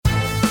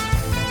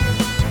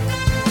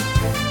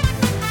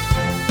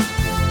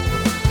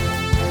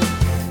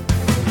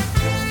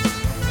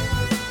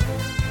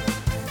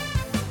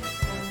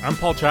I'm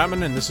Paul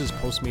Chapman, and this is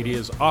Post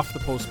Media's Off the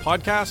Post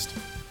podcast.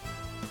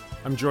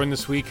 I'm joined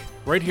this week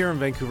right here in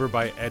Vancouver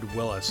by Ed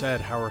Willis.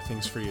 Ed, how are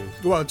things for you?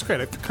 Well, it's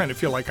great. I kind of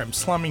feel like I'm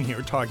slumming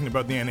here talking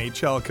about the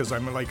NHL because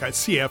I'm like a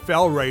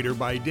CFL writer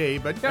by day,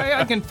 but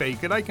I can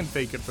fake it. I can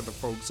fake it for the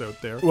folks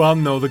out there. Well,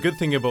 no, the good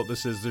thing about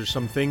this is there's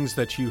some things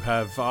that you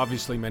have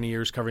obviously many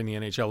years covering the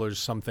NHL. There's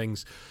some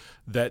things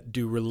that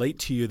do relate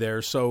to you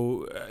there.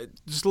 So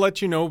just to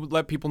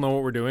let people know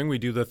what we're doing. We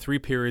do the 3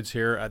 periods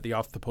here at the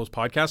Off the Post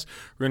podcast.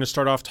 We're going to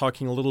start off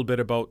talking a little bit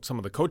about some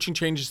of the coaching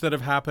changes that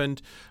have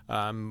happened,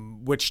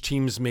 which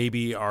teams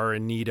maybe are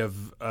in need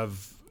of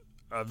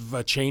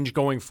a change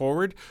going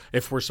forward,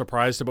 if we're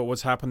surprised about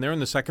what's happened there. In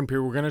the second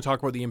period, we're going to talk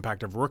about the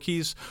impact of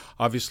rookies.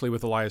 Obviously,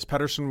 with Elias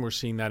Pettersson, we're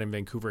seeing that in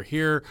Vancouver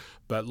here,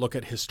 but look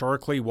at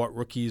historically what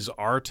rookies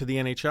are to the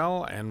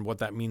NHL and what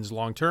that means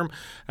long-term.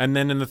 And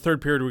then in the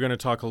third period, we're going to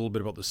talk a little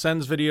bit about the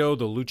Sens video,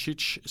 the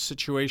Lucic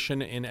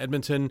situation in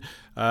Edmonton,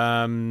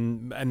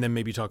 and then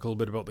maybe talk a little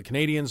bit about the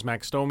Canadiens,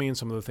 Max Domi, and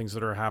some of the things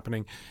that are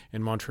happening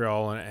in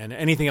Montreal and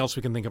anything else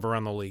we can think of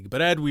around the league.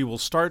 But Ed, we will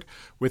start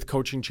with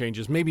coaching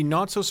changes. Maybe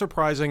not so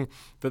surprising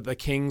that the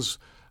Kings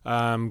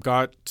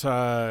got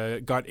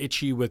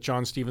itchy with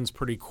John Stevens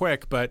pretty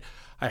quick, but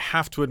I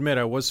have to admit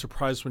I was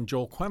surprised when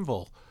Joel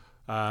Quenneville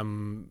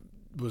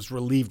was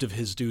relieved of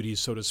his duties,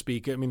 so to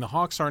speak. I mean, the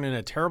Hawks aren't in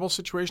a terrible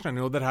situation. I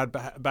know that had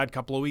a bad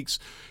couple of weeks.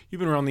 You've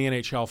been around the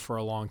NHL for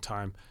a long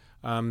time.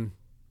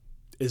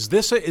 Is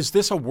this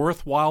a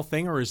worthwhile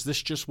thing, or is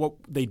this just what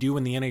they do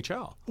in the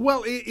NHL?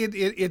 Well,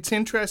 it's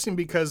interesting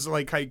because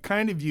I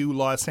kind of view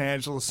Los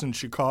Angeles and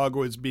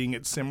Chicago as being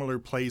at similar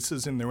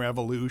places in their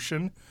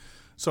evolution.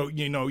 So,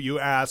 you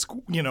ask,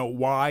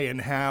 why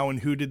and how and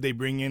who did they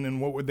bring in and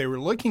what they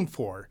were looking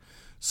for.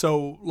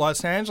 So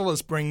Los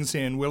Angeles brings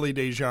in Willie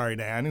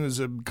Desjardins, who's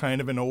a kind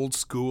of an old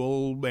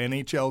school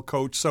NHL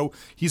coach. So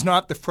he's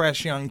not the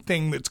fresh young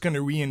thing that's going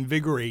to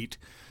reinvigorate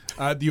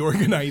the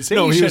organization.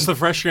 No, he was the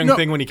fresh young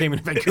thing when he came in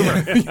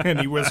Vancouver. And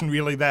he wasn't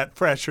really that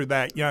fresh or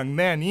that young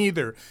then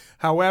either.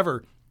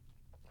 However,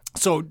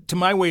 so to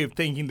my way of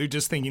thinking, they're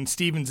just thinking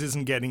Stevens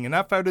isn't getting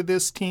enough out of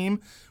this team.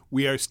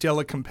 We are still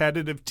a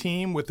competitive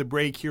team with a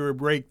break here, a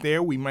break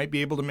there. We might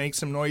be able to make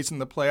some noise in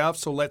the playoffs,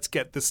 so let's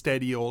get the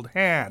steady old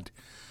hand.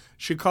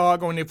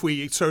 Chicago, and if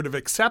we sort of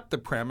accept the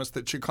premise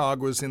that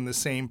Chicago is in the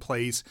same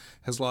place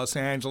as Los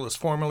Angeles,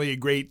 formerly a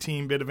great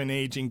team, bit of an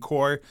aging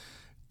core,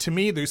 to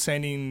me, they're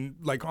sending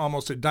like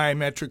almost a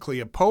diametrically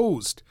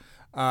opposed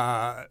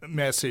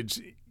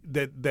message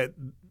that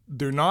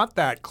they're not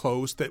that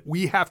close, that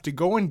we have to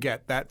go and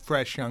get that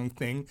fresh young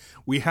thing.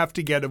 We have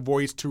to get a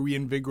voice to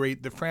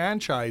reinvigorate the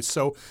franchise.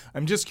 So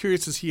I'm just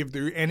curious to see if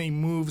there are any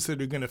moves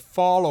that are going to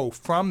follow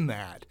from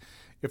that.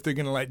 If they're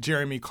going to let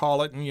Jeremy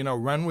Collett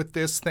and run with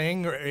this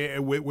thing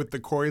or, with the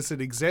cores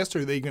that exist, or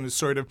are they going to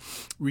sort of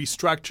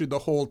restructure the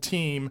whole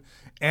team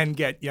and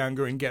get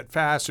younger and get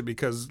faster?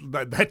 Because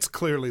that's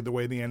clearly the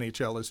way the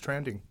NHL is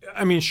trending.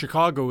 I mean,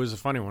 Chicago is a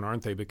funny one,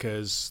 aren't they?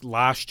 Because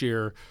last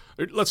year,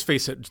 let's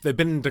face it, they've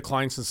been in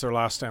decline since their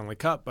last Stanley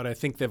Cup, but I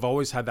think they've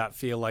always had that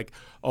feel like,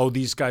 oh,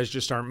 these guys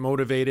just aren't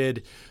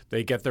motivated.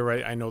 They get the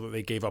right. I know that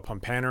they gave up on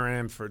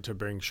Panarin to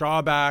bring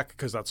Shaw back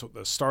because that's what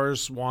the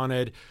Stars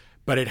wanted.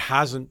 But it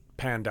hasn't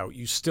panned out.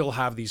 You still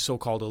have these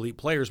so-called elite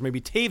players.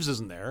 Maybe Taves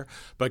isn't there,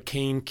 but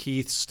Kane,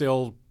 Keith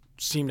still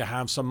seem to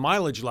have some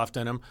mileage left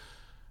in him.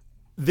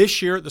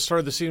 This year, at the start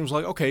of the season, was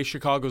like, okay,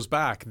 Chicago's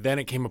back. Then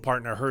it came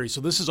apart in a hurry. So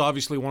this is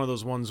obviously one of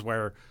those ones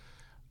where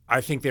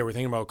I think they were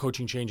thinking about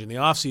coaching change in the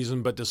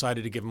offseason, but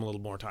decided to give them a little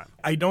more time.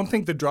 I don't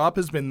think the drop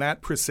has been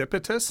that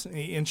precipitous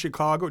in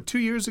Chicago. 2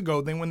 years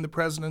ago, they won the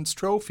President's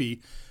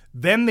Trophy.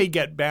 Then they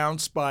get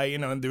bounced by,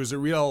 and there's a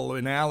real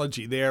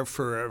analogy there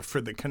for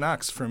the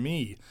Canucks for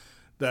me.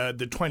 The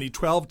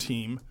 2012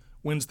 team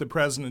wins the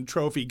President's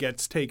Trophy,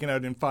 gets taken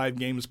out in 5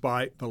 games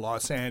by the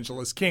Los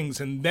Angeles Kings,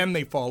 and then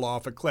they fall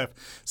off a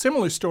cliff.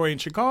 Similar story in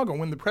Chicago,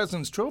 win the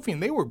President's Trophy,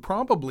 and they were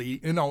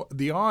probably,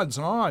 the odds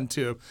on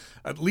to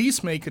at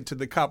least make it to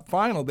the Cup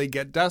final. They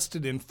get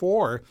dusted in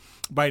 4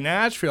 by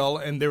Nashville,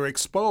 and they're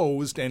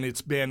exposed, and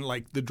it's been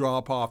like the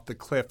drop off the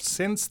cliff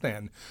since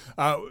then.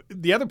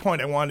 The other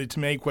point I wanted to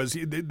make was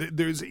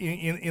there's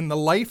in the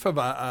life of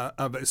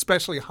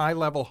especially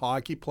high-level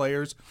hockey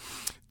players,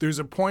 there's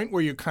a point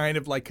where you're kind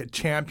of like a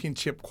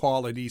championship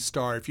quality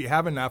star. If you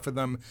have enough of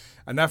them,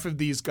 enough of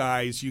these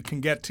guys, you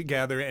can get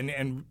together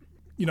and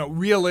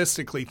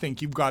realistically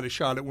think you've got a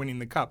shot at winning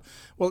the Cup.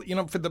 Well,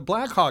 for the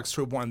Blackhawks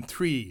to have won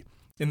 3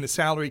 in the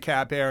salary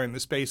cap era in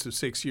the space of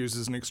 6 years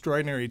is an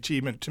extraordinary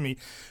achievement to me.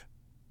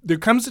 There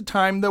comes a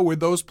time, though, where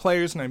those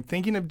players, and I'm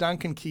thinking of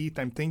Duncan Keith,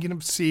 I'm thinking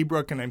of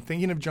Seabrook, and I'm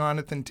thinking of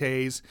Jonathan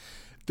Toews,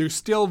 they're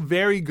still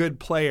very good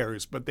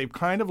players, but they've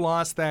kind of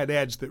lost that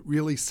edge that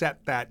really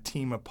set that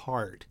team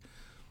apart.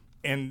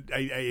 And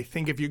I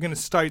think if you're going to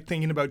start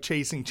thinking about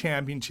chasing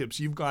championships,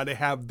 you've got to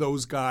have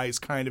those guys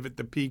kind of at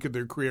the peak of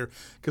their career.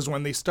 Because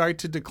when they start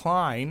to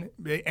decline,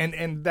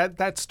 and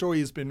that story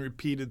has been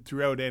repeated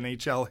throughout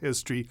NHL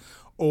history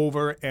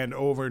over and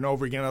over and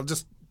over again. I'll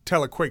just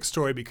tell a quick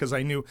story because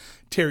I knew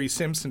Terry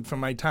Simpson from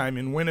my time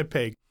in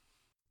Winnipeg.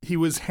 He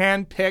was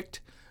handpicked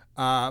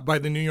by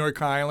the New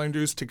York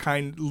Islanders to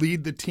kind of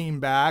lead the team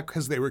back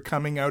because they were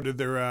coming out of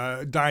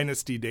their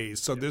dynasty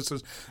days. So this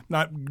is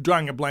not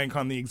drawing a blank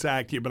on the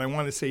exact year, but I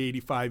want to say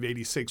 85,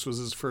 86 was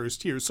his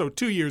first year. So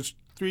 3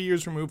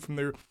 years removed from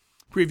their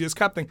previous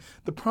cup thing.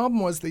 The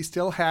problem was they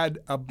still had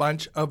a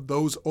bunch of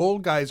those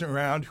old guys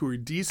around who were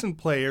decent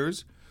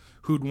players,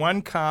 who'd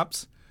won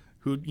cups,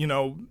 who'd,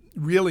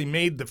 really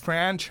made the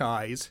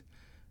franchise,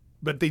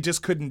 but they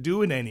just couldn't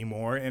do it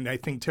anymore. And I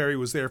think Terry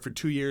was there for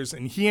 2 years,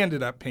 and he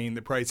ended up paying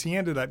the price. He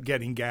ended up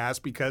getting gas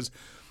because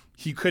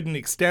he couldn't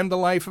extend the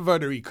life of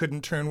it, or he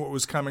couldn't turn what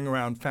was coming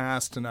around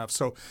fast enough.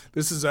 So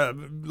this is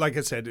like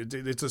I said,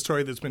 it's a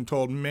story that's been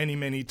told many,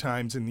 many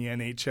times in the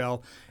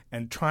NHL,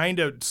 and trying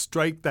to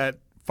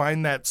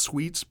find that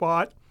sweet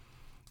spot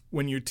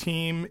when your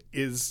team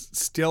is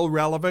still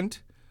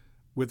relevant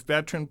with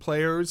veteran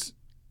players,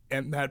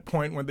 and that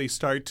point when they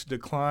start to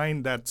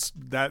decline,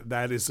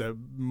 that is a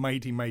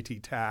mighty, mighty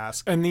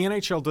task. And the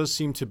NHL does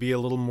seem to be a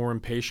little more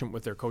impatient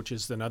with their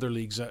coaches than other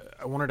leagues.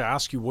 I wanted to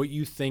ask you what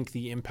you think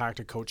the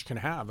impact a coach can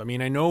have. I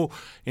mean, I know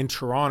in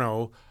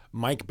Toronto,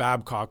 Mike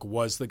Babcock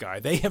was the guy.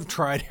 They have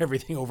tried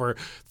everything over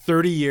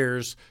 30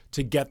 years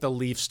to get the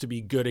Leafs to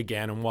be good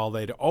again. And while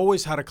they'd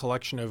always had a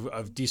collection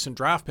of decent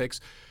draft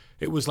picks,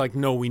 it was like,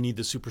 no, we need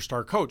the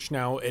superstar coach.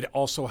 Now, it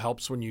also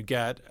helps when you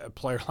get a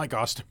player like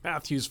Austin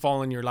Matthews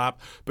fall in your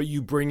lap, but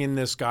you bring in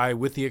this guy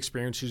with the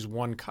experience who's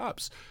won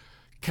cups.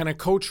 Can a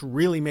coach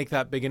really make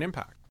that big an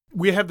impact?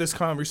 We have this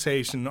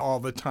conversation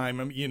all the time,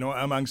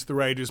 amongst the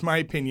writers. My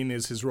opinion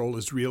is his role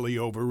is really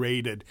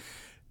overrated.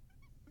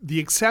 The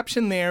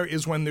exception there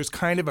is when there's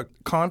kind of a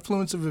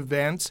confluence of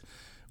events,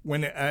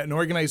 when an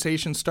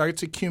organization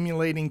starts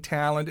accumulating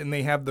talent and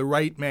they have the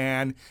right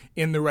man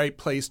in the right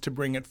place to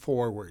bring it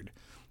forward.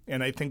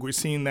 And I think we're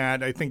seeing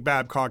that. I think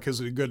Babcock is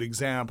a good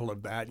example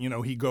of that.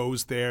 He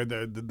goes there,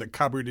 the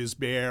cupboard is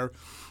bare.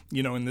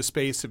 In the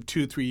space of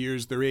 2-3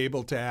 years, they're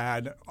able to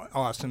add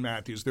Austin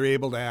Matthews. They're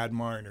able to add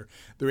Marner.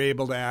 They're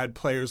able to add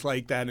players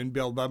like that and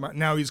build them.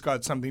 Now he's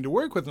got something to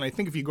work with. And I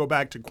think if you go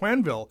back to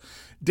Quenneville,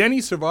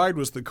 Denny Savard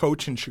was the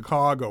coach in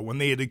Chicago when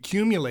they had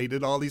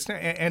accumulated all these.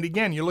 And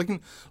again,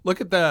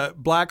 look at the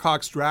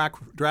Blackhawks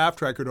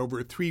draft record over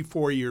a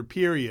 3-4 year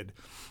period.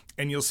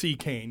 And you'll see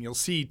Kane, you'll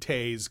see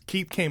Tays.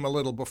 Keith came a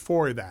little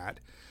before that,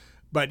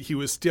 but he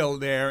was still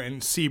there,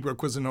 and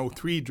Seabrook was an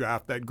 03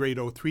 draft, that great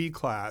 03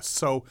 class.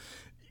 So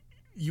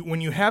when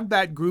you have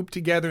that group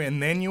together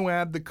and then you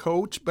add the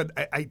coach, but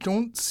I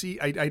don't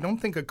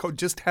think a coach,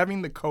 just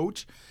having the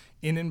coach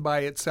in and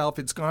by itself,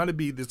 there's got to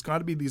be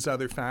these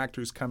other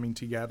factors coming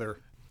together.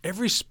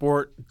 Every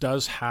sport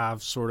does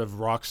have sort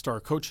of rock star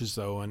coaches,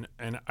 though,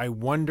 and I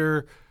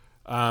wonder...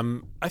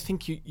 I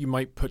think you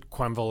might put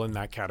Quenneville in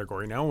that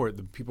category now, where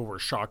the people were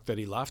shocked that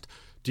he left.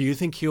 Do you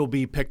think he'll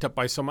be picked up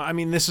by someone? I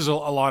mean, this is a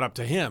lot up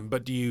to him,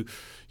 but he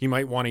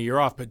might want a year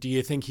off, but do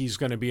you think he's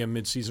going to be a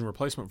mid-season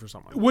replacement for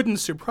someone? It wouldn't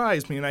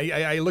surprise me. And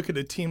I look at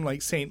a team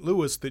like St.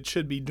 Louis that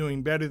should be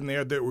doing better than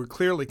that were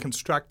clearly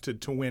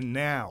constructed to win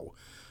now.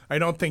 I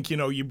don't think,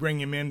 you bring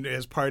him in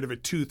as part of a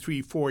 2,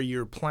 3, 4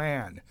 year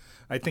plan.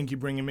 I think you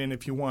bring him in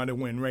if you want to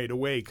win right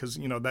away, because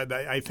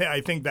I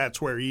think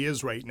that's where he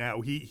is right now.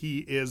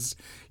 He is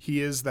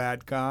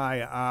that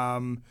guy.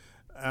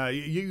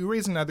 You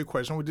raise another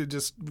question. I would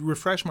just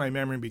refresh my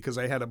memory because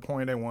I had a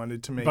point I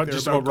wanted to make but there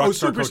just about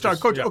superstar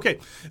coach. Yeah. Okay,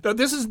 now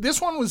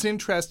this one was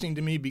interesting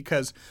to me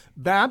because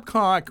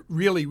Babcock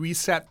really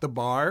reset the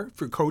bar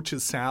for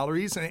coaches'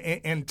 salaries,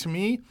 and to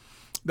me,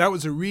 that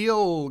was a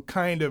real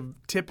kind of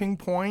tipping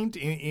point.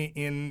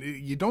 In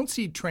you don't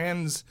see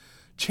trends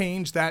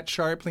change that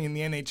sharply in the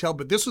NHL,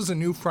 but this was a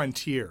new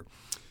frontier.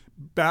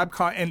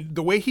 Babcock, and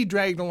the way he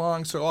dragged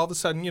along, so all of a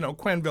sudden,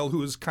 Quenneville,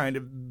 who is kind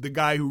of the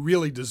guy who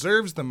really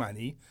deserves the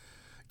money,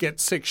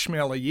 gets $6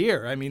 million a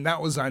year. I mean,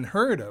 that was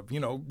unheard of.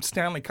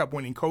 Stanley Cup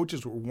winning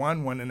coaches were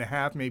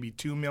 $1.5, maybe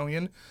 $2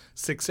 million,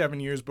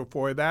 6-7 years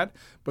before that.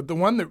 But the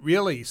one that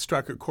really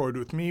struck a chord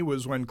with me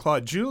was when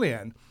Claude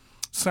Julien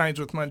signs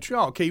with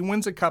Montreal. Okay, he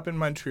wins a cup in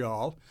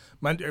Montreal.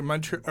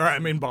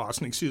 In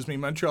Boston, excuse me.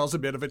 Montreal's a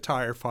bit of a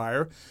tire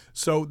fire.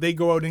 So they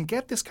go out and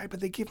get this guy, but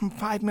they give him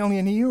 $5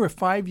 million a year, a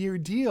 5-year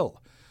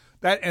deal.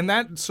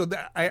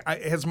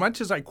 As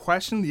much as I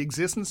question the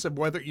existence of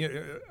whether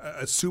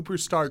a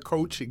superstar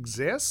coach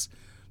exists,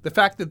 the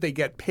fact that they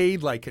get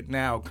paid like it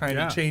now kind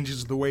of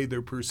changes the way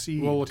they're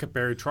perceived. Well, look at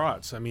Barry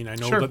Trotz. I mean, I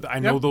know Sure.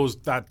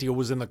 that deal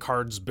was in the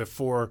cards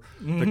before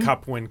the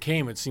cup win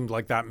came. It seemed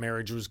like that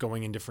marriage was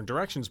going in different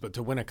directions, but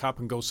to win a cup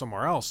and go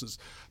somewhere else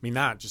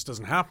that just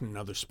doesn't happen in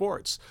other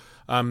sports.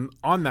 On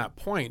that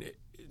point,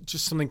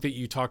 just something that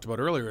you talked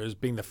about earlier is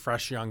being the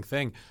fresh young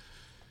thing.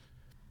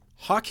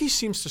 Hockey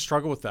seems to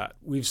struggle with that.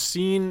 We've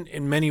seen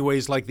in many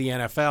ways, like the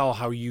NFL,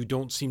 how you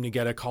don't seem to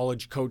get a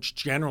college coach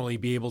generally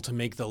be able to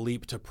make the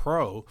leap to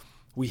pro.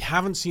 We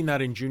haven't seen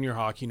that in junior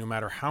hockey, no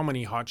matter how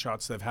many hot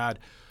shots they've had.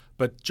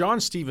 But John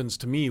Stevens,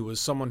 to me,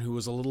 was someone who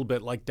was a little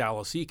bit like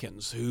Dallas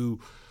Eakins, who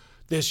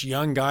this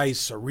young guy,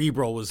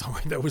 cerebral, was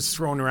that was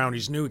thrown around.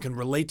 He's new. He can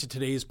relate to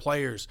today's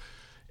players.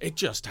 it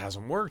just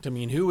hasn't worked. I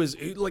mean, who is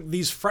like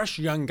these fresh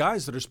young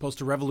guys that are supposed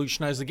to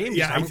revolutionize the game?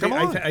 Yeah,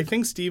 I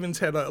think Stevens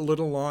had a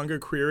little longer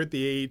career at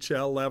the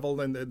AHL level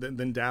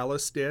than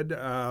Dallas did.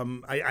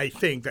 I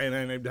think, and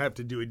I'd have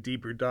to do a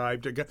deeper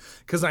dive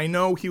because I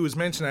know he was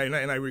mentioned,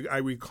 and I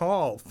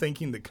recall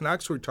thinking the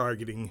Canucks were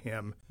targeting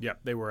him. Yeah,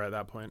 they were at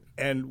that point.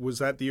 And was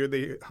that the year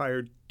they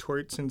hired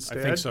Torts instead?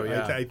 I think so.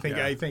 Yeah,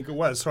 I think it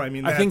was. So I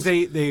mean, I think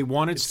they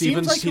wanted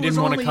Stevens. Like he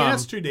didn't want to come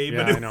yesterday,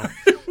 yeah, but I know.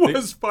 It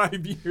was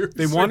 5 years.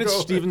 They wanted ago.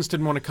 Stevens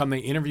didn't want to come. They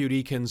interviewed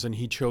Eakins, and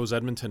he chose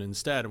Edmonton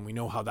instead. And we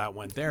know how that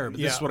went there. But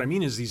this is what I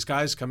mean: is these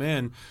guys come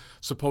in,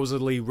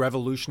 supposedly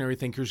revolutionary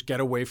thinkers, get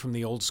away from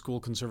the old school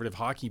conservative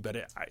hockey.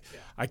 But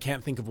I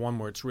can't think of one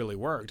where it's really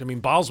worked. I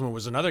mean, Balsma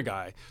was another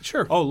guy.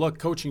 Sure. Oh, look,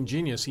 coaching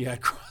genius. He had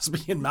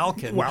Crosby and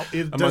Malkin. Well,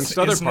 amongst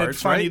other isn't parts.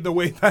 It funny right? the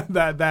way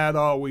that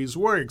always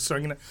works. So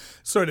I'm going to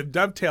sort of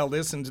dovetail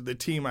this into the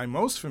team I'm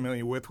most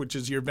familiar with, which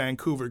is your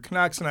Vancouver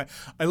Canucks, and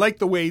I like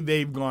the way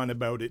they've gone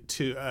about it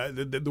too.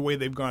 The way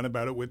they've gone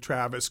about it with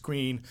Travis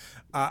Green,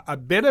 a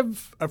bit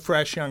of a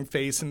fresh young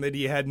face in that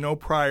he had no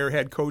prior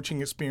head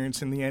coaching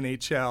experience in the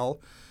NHL.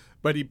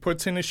 But he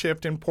puts in a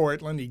shift in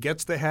Portland. He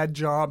gets the head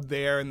job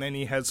there, and then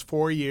he has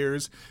 4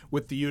 years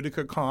with the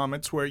Utica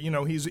Comets, where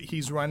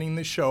he's running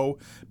the show.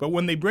 But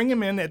when they bring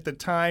him in at the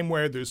time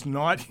where he's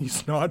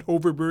not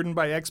overburdened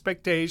by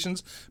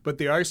expectations, but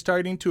they are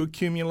starting to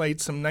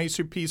accumulate some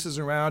nicer pieces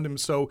around him,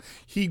 so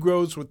he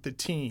grows with the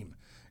team.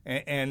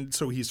 And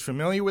so he's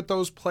familiar with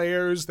those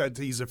players. That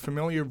he's a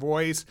familiar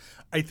voice.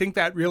 I think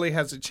that really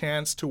has a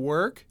chance to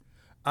work.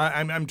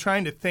 I'm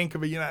trying to think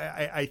of it.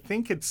 I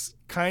think it's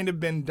kind of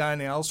been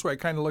done elsewhere. I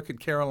kind of look at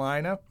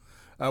Carolina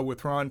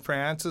with Ron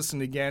Francis,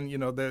 and again,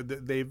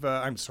 they've.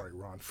 I'm sorry,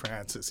 Ron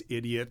Francis,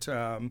 idiot.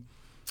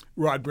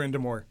 Rod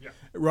Brindamore. Yeah.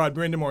 Rod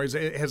Brindamore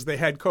as the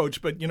head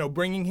coach, but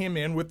bringing him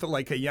in with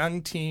a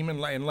young team and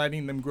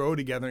letting them grow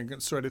together,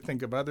 and sort of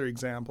think of other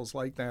examples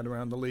like that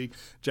around the league.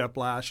 Jeff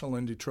Blashill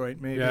in Detroit,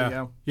 maybe.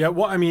 Yeah.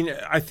 Well, I mean,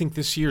 I think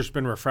this year's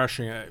been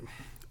refreshing.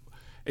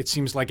 It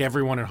seems like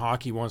everyone in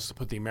hockey wants to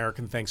put the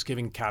American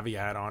Thanksgiving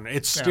caveat on.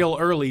 It's still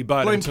early,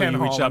 but until Ken you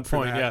reach Holland that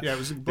point, that. It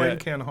was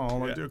Ken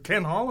Holland. Yeah.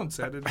 Ken Holland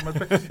said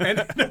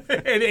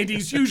it, and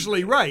he's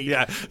usually right.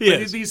 Yeah,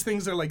 but these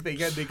things are like they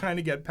kind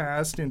of get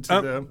passed into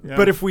the. Yeah.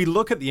 But if we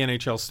look at the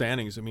NHL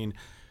standings, I mean,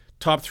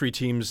 top 3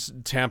 teams: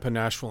 Tampa,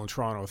 Nashville, and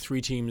Toronto.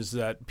 3 teams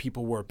that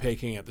people were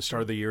picking at the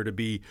start of the year to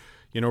be,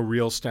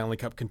 real Stanley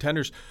Cup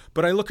contenders.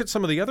 But I look at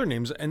some of the other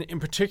names, and in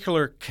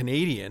particular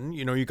Canadian.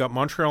 You got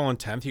Montreal in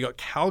 10th, you got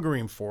Calgary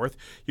in 4th,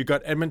 you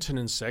got Edmonton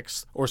in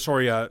 6th,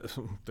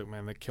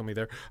 man, that killed me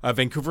there.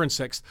 Vancouver in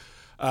 6th.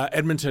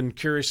 Edmonton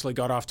curiously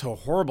got off to a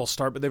horrible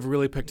start, but they've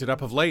really picked it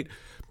up of late.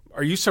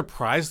 Are you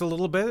surprised a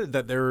little bit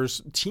that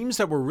there's teams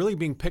that were really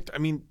being picked? I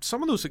mean,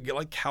 some of those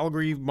like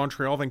Calgary,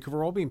 Montreal, Vancouver,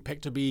 are all being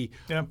picked to be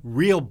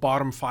real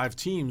bottom 5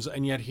 teams,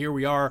 and yet here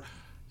we are.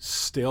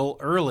 Still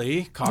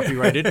early,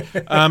 copyrighted,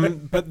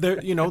 but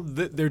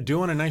they're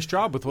doing a nice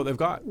job with what they've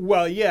got.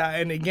 Well, yeah,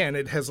 and again,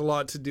 it has a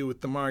lot to do with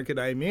the market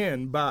I'm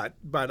in. But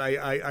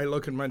I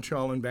look at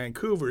Montreal and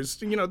Vancouver's.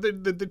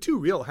 The 2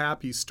 real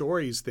happy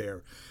stories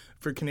there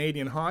for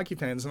Canadian hockey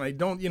fans, and I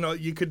don't.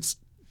 You could.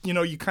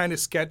 You kind of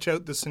sketch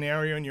out the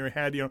scenario in your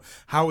head,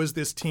 how is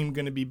this team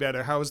going to be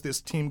better? How is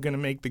this team going to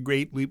make the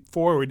great leap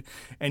forward?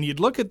 And you'd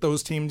look at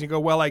those teams and you go,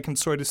 well, I can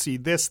sort of see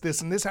this,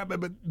 and this happen.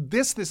 But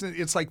this,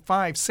 it's like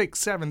 5, 6,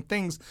 7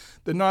 things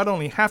that not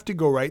only have to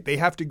go right, they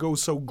have to go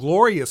so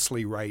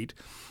gloriously right.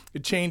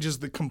 It changes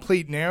the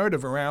complete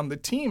narrative around the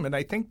team. And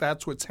I think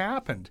that's what's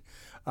happened.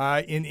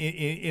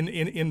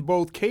 In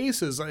both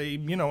cases,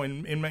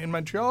 in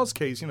Montreal's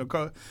case,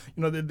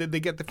 they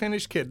get the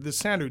Finnish kid, the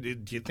center.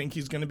 Do you think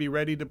he's going to be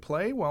ready to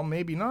play? Well,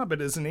 maybe not. But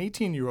as an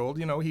 18-year-old,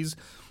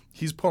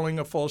 he's pulling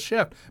a full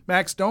shift.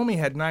 Max Domi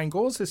had 9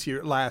 goals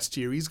last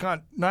year. He's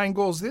got 9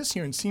 goals this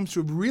year and seems to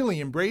have really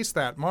embraced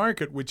that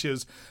market, which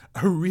is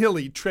a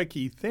really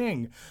tricky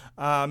thing.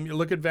 You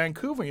look at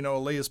Vancouver,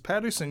 Elias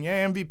Pettersson,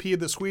 MVP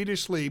of the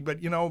Swedish League, but,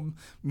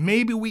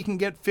 maybe we can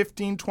get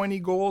 15, 20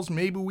 goals.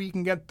 Maybe we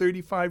can get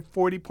 35,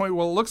 40 points.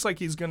 Well, it looks like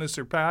he's going to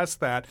surpass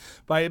that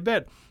by a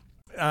bit.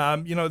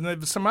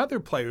 Some other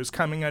players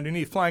coming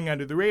underneath, flying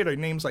under the radar.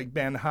 Names like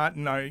Ben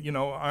Hutton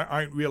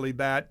aren't really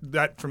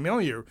that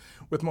familiar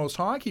with most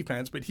hockey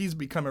fans, but he's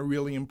become a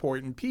really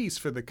important piece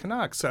for the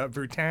Canucks.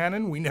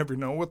 Virtanen, we never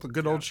know with the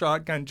good old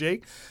shotgun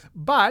Jake,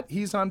 but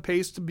he's on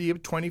pace to be a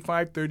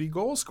 25, 30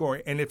 goal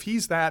scorer. And if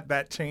he's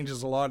that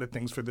changes a lot of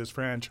things for this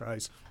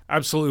franchise.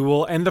 Absolutely.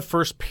 We'll end the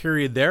first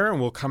period there, and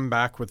we'll come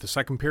back with the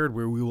second period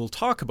where we will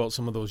talk about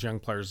some of those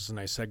young players. It's a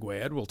nice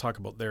segue, Ed. We'll talk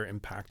about their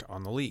impact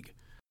on the league.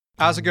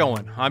 How's it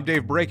going? I'm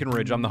Dave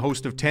Breckenridge. I'm the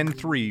host of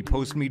 10-3,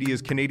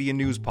 Postmedia's Canadian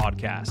news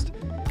podcast.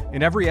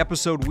 In every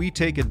episode, we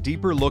take a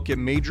deeper look at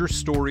major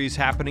stories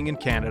happening in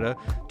Canada,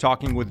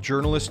 talking with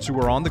journalists who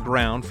are on the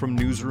ground from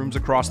newsrooms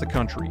across the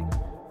country.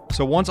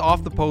 So once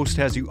Off the Post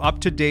has you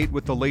up to date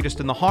with the latest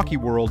in the hockey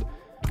world,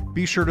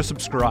 be sure to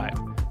subscribe.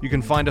 You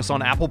can find us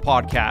on Apple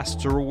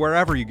Podcasts or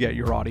wherever you get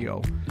your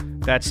audio.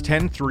 That's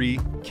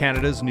 10-3,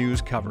 Canada's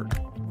news covered.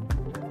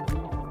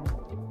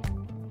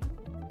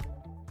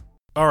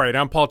 All right,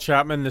 I'm Paul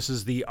Chapman. This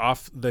is the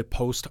Off the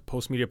Post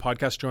Media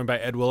Podcast, joined by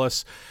Ed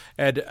Willis.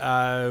 Ed,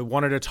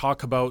 wanted to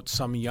talk about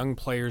some young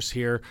players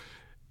here,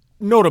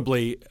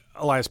 notably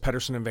Elias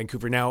Pettersson in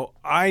Vancouver. Now,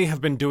 I have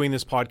been doing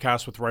this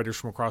podcast with writers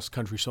from across the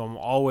country, so I'm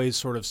always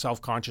sort of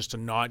self-conscious to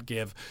not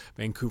give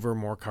Vancouver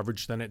more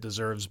coverage than it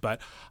deserves.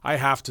 But I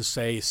have to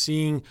say,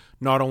 seeing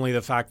not only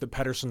the fact that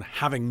Pettersson,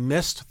 having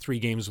missed 3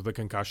 games with a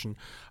concussion,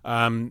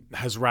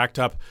 has racked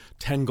up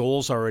 10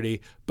 goals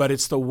already, but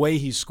it's the way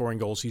he's scoring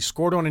goals. He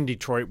scored one in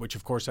Detroit, which,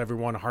 of course,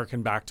 everyone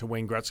harkened back to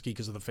Wayne Gretzky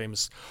because of the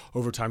famous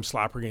overtime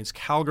slapper against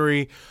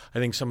Calgary. I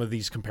think some of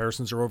these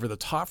comparisons are over the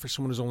top for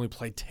someone who's only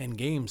played 10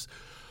 games.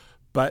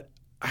 But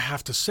I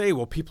have to say,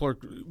 well, people are,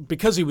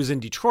 because he was in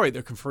Detroit,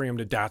 they're comparing him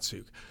to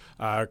Datsuk.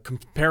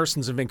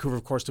 Comparisons in Vancouver,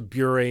 of course, to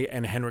Bure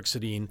and Henrik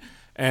Sedin.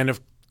 And of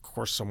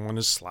course, someone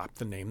has slapped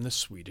the name the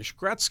Swedish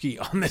Gretzky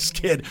on this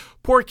kid.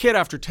 Poor kid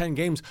after 10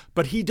 games,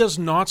 but he does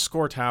not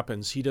score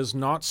tap-ins. He does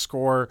not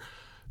score,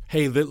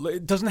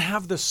 it doesn't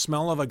have the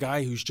smell of a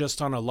guy who's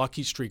just on a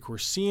lucky streak. We're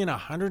seeing a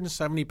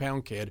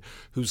 170-pound kid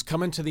who's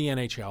come into the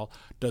NHL,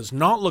 does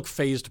not look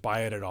fazed by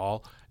it at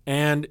all,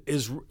 and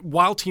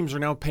while teams are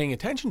now paying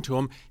attention to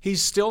him,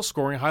 he's still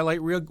scoring highlight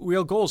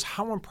real goals.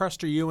 How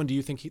impressed are you, and do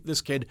you think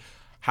this kid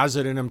has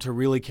it in him to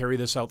really carry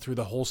this out through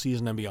the whole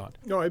season and beyond?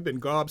 No, I've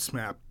been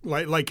gobsmacked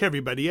like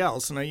everybody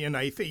else, and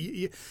I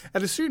think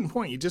at a certain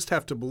point you just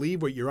have to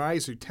believe what your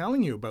eyes are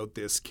telling you about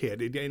this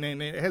kid.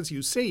 And as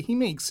you say, he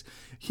makes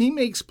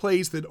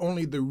plays that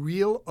only the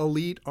real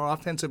elite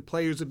offensive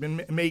players have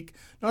been make,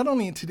 not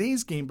only in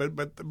today's game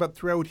but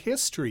throughout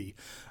history.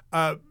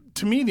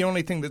 To me, the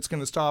only thing that's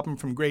going to stop him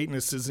from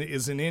greatness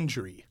is an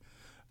injury.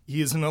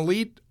 He is an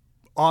elite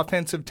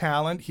offensive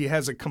talent. He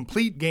has a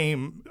complete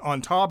game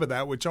on top of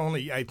that, which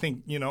only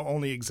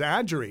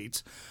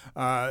exaggerates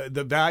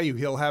the value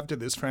he'll have to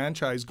this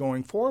franchise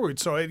going forward.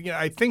 So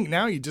I think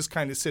now you just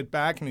kind of sit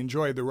back and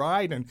enjoy the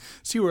ride and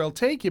see where it'll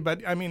take you.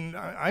 But I mean,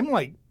 I'm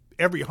like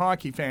every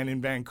hockey fan in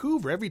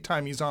Vancouver. Every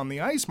time he's on the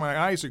ice, my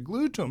eyes are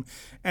glued to him.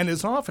 And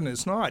as often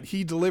as not,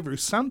 he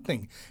delivers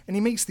something. And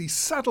he makes these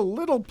subtle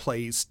little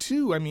plays,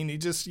 too. I mean, he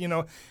just,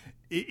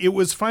 it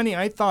was funny.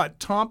 I thought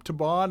top to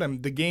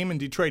bottom, the game in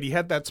Detroit, he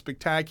had that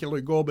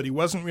spectacular goal, but he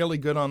wasn't really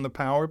good on the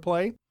power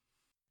play.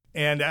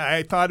 And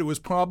I thought it was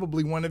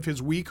probably one of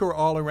his weaker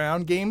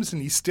all-around games,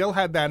 and he still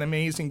had that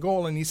amazing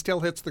goal, and he still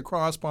hits the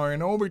crossbar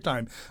in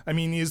overtime. I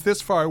mean, he's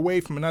this far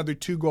away from another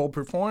 2-goal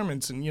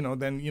performance, and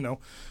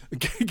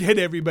get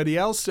everybody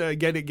else,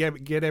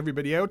 get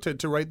everybody out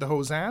to write the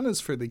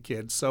hosannas for the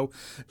kids. So,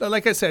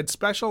 like I said,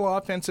 special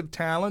offensive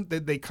talent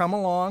that they come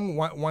along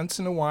once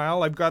in a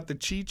while. I've got the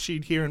cheat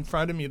sheet here in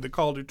front of me, the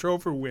Calder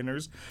Trophy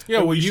winners.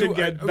 Yeah, well, you should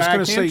get back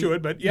into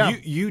it, but yeah,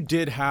 you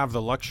did have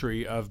the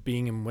luxury of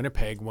being in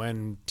Winnipeg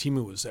when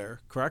Timu was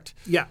there, correct?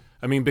 Yeah.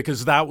 I mean,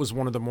 because that was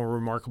one of the more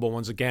remarkable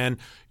ones. Again,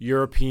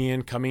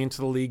 European, coming into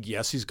the league.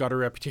 Yes, he's got a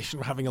reputation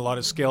of having a lot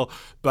of skill,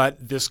 but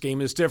this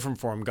game is different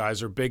for him.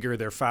 Guys are bigger,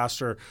 they're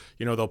faster.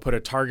 They'll put a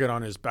target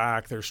on his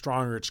back. They're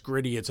stronger. It's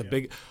gritty. It's a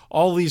big,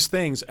 all these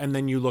things. And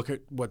then you look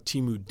at what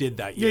Timu did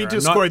that year. Yeah, he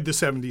just scored the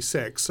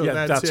 76. So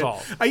that's it.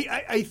 All.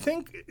 I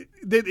think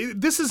that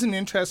this is an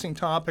interesting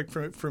topic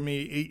for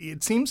me.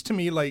 It seems to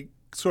me like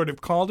sort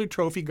of Calder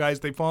Trophy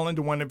guys, they fall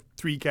into one of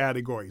 3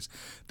 categories.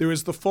 There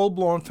is the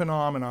full-blown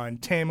phenomenon.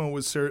 Tamo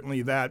was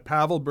certainly that.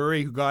 Pavel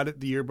Bure, who got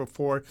it the year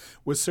before,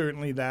 was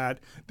certainly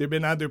that. There have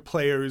been other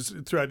players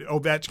throughout,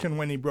 Ovechkin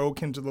when he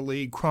broke into the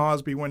league,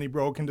 Crosby when he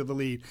broke into the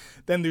league.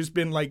 Then there's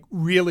been like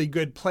really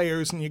good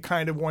players, and you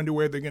kind of wonder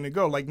where they're going to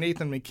go. Like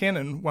Nathan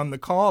McKinnon won the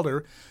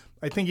Calder.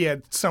 I think he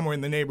had somewhere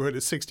in the neighborhood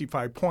of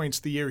 65 points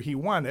the year he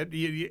won it.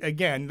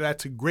 Again,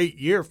 that's a great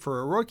year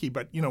for a rookie,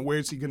 but,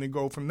 where's he going to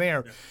go from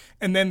there? Yeah.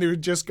 And then there are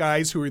just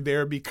guys who are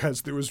there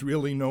because there was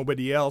really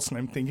nobody else. And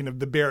I'm thinking of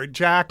the Barrett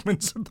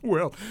Jackmans of the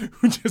world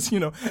who just,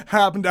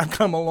 happened to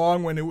come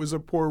along when it was a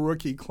poor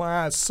rookie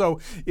class. So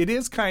it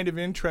is kind of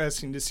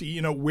interesting to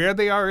see, where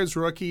they are as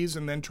rookies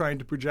and then trying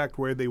to project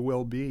where they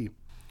will be.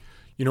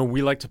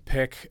 We like to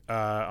pick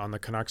on the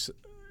Canucks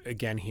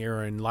again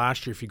here, and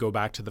last year, if you go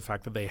back to the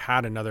fact that they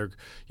had another,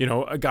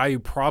 a guy who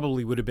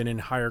probably would have been in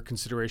higher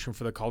consideration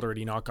for the Calder had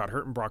he not got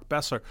hurt, and Brock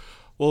Besser.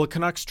 Well, the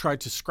Canucks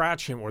tried to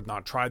scratch him, or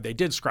not tried, they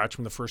did scratch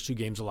him the first 2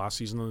 games of last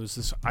season. There was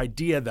this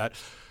idea that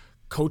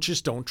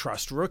coaches don't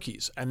trust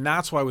rookies. And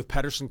that's why with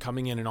Pettersson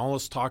coming in and all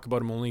this talk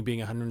about him only being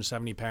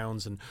 170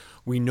 pounds, and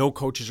we know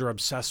coaches are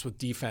obsessed with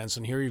defense,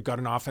 and here you've got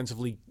an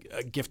offensively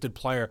gifted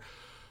player.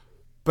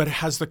 But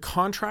has the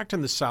contract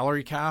and the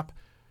salary cap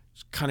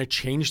kind of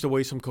changed the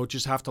way some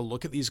coaches have to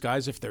look at these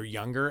guys if they're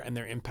younger and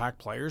they're impact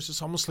players?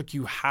 It's almost like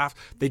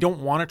they don't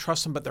want to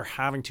trust them, but they're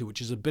having to,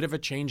 which is a bit of a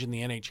change in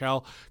the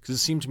NHL, because it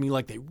seemed to me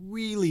like they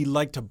really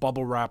like to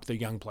bubble wrap their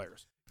young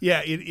players.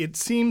 Yeah, it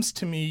seems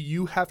to me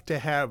you have to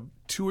have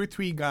 2 or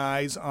 3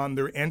 guys on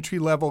their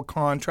entry-level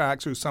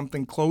contracts or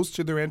something close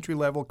to their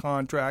entry-level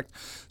contract.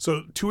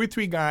 So 2 or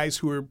 3 guys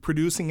who are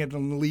producing at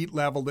an elite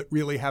level that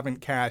really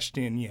haven't cashed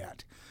in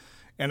yet.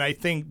 And I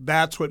think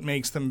that's what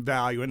makes them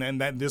value,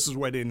 and that this is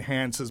what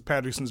enhances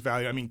Pettersson's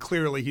value. I mean,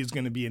 clearly he's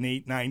going to be an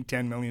 $8, $9,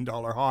 $10 million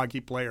hockey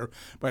player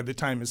by the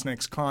time his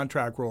next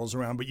contract rolls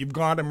around. But you've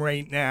got him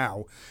right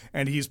now,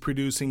 and he's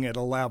producing at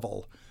a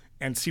level.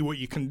 And see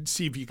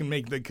if you can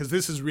make because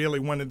this is really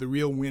one of the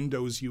real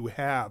windows you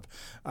have.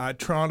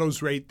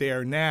 Toronto's right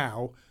there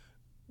now.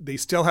 They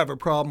still have a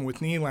problem with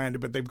Nylander,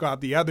 but they've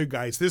got the other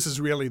guys. This is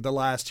really the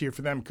last year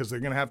for them because they're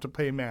going to have to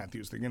pay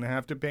Matthews. They're going to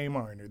have to pay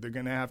Marner. They're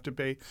going to have to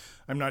pay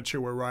 – I'm not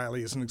sure where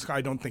Riley is. And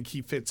I don't think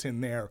he fits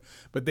in there.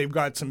 But they've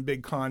got some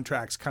big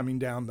contracts coming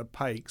down the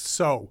pike.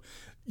 So,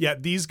 yeah,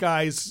 these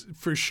guys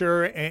for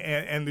sure.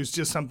 And there's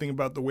just something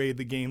about the way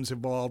the game's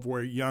evolved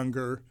where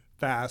younger –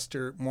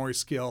 faster, more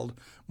skilled,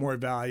 more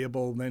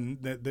valuable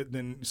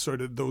than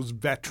sort of those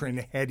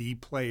veteran heady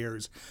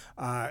players,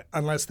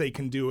 unless they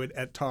can do it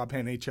at top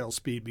NHL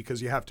speed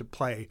because you have to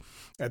play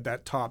at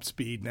that top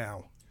speed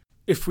now.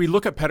 If we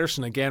look at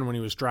Pettersson again when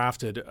he was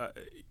drafted,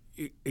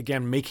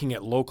 again making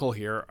it local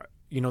here,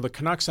 the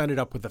Canucks ended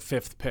up with the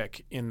 5th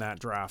pick in that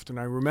draft, and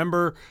I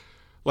remember.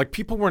 Like,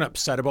 people weren't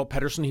upset about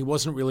Pettersson. He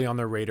wasn't really on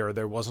their radar.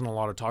 There wasn't a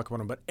lot of talk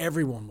about him, but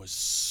everyone was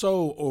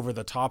so over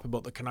the top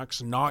about the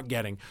Canucks not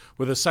getting,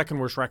 with a second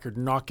worst record,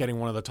 not getting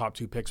one of the top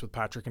 2 picks with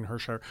Patrick and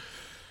Hershauer.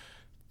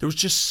 There was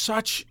just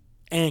such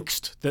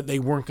angst that they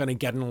weren't going to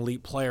get an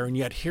elite player, and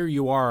yet here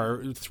you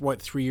are,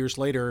 3 years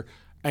later,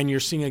 and you're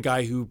seeing a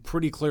guy who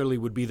pretty clearly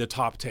would be the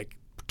top pick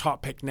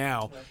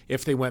now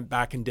if they went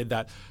back and did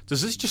that.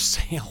 Does this just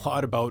say a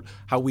lot about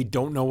how we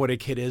don't know what a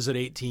kid is at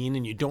 18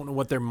 and you don't know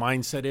what their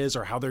mindset is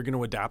or how they're going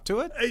to adapt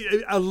to it?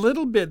 A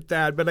little bit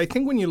that, but I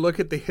think when you look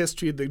at the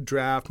history of the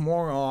draft,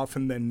 more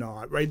often than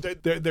not, right,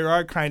 there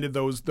are kind of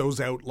those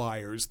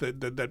outliers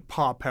that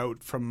pop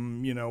out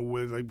from,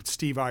 with like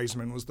Steve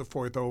Yzerman was the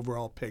 4th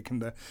overall pick,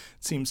 and it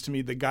seems to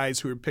me the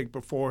guys who were picked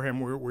before him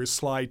were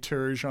Sly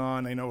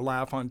Turgeon. I know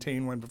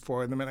LaFontaine went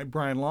before them, and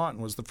Brian Lawton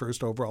was the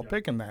 1st overall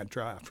pick in that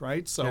draft,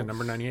 right? So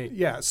number 98.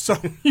 Yeah, so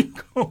you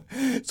go,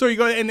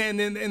 and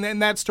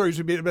that story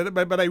should be.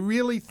 But I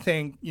really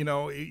think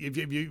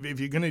if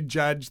you're going to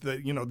judge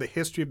the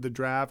history of the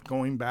draft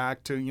going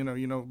back to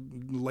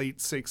late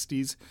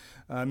 60s,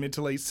 mid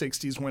to late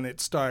 60s when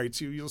it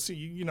starts, you'll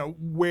see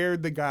where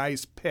the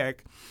guys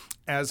pick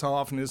as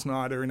often as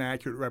not are an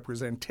accurate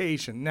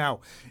representation. Now,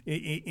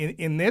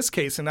 in this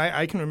case, and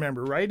I can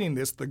remember writing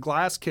this, the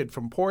Glass kid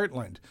from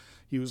Portland.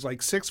 He was like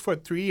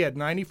 6'3", he had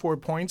 94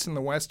 points in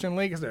the Western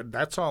League. I said,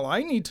 that's all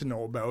I need to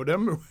know about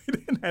him.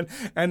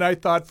 and I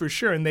thought for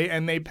sure, and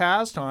they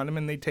passed on him,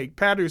 and they take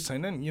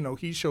Pettersson, and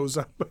he shows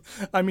up.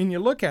 I mean, you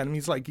look at him,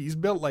 he's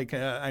built like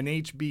an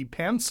HB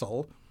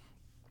pencil.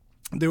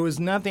 There was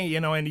nothing,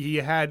 and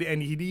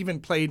he'd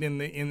even played in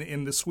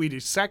the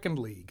Swedish Second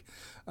League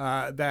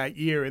that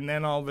year, and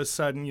then all of a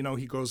sudden,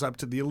 he goes up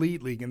to the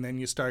Elite League, and then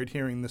you start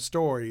hearing the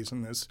stories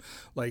and this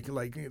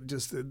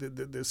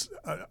this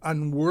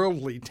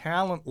unworldly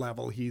talent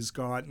level he's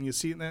got, and you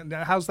see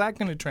how's that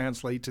going to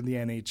translate to the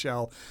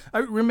NHL? I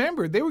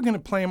remember they were going to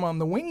play him on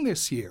the wing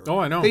this year. Oh,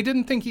 I know. They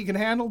didn't think he could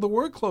handle the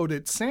workload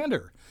at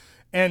center.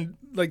 And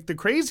like the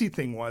crazy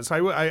thing was,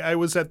 I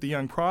was at the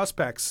Young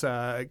Prospects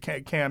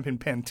camp in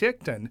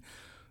Penticton,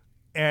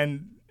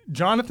 and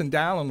Jonathan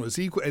Dallin was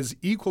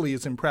equally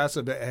as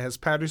impressive as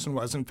Pettersson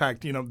was. In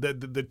fact,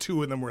 the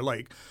two of them were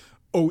like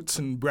Oates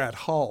and Brett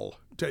Hull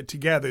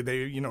together.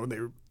 They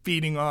were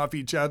feeding off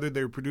each other.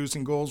 They were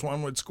producing goals.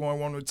 One would score,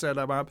 one would set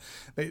them up.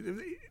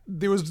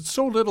 There was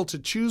so little to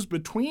choose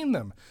between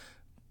them.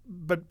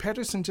 But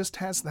Pettersson just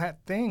has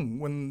that thing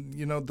when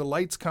the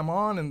lights come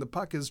on and the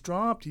puck is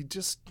dropped. It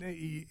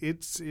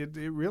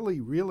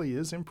really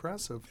is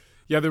impressive.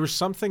 Yeah, there was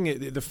something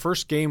the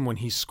first game when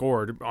he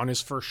scored on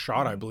his first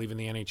shot, I believe, in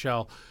the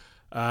NHL,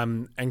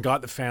 and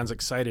got the fans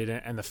excited,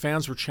 and the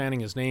fans were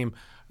chanting his name.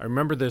 I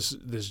remember this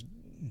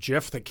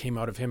GIF that came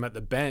out of him at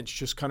the bench,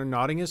 just kind of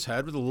nodding his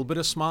head with a little bit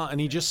of smile, and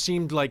he just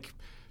seemed like,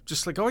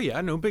 oh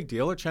yeah, no big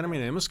deal. Or chanting my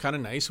name was kind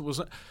of nice. It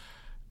wasn't.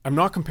 I'm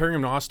not comparing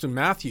him to Austin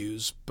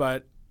Matthews,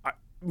 but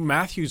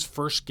Matthews'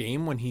 first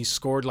game when he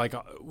scored,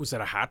 was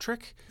that a hat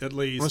trick? At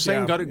least, I'm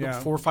saying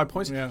got 4 or 5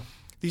 points. Yeah.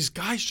 These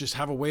guys just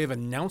have a way of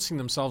announcing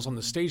themselves on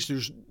the stage.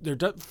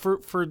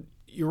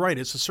 You're right.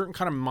 It's a certain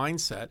kind of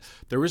mindset.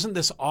 There isn't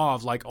this awe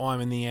of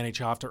I'm in the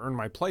NHL, I have to earn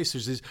my place.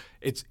 There's this.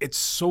 It's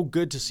so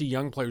good to see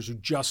young players who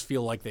just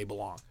feel like they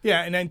belong.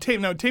 Yeah, and then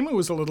Teemu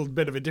was a little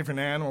bit of a different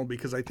animal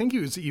because I think he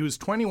was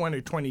 21 or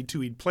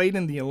 22. He'd played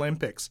in the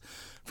Olympics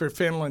for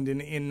Finland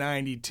in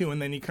 92,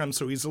 and then he comes,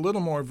 so he's a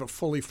little more of a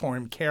fully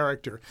formed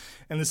character.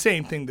 And the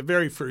same thing, the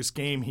very first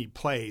game he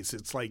plays,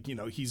 it's like,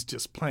 he's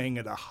just playing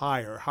at a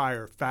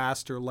higher,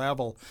 faster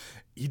level.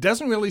 He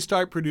doesn't really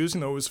start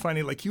producing, though. It was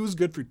funny, he was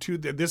good for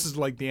this is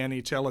like the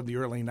NHL of the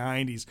early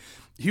 90s.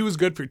 He was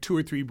good for 2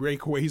 or 3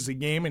 breakaways a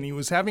game, and he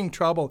was having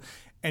trouble.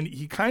 And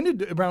he kind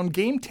of, around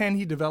game 10,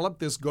 he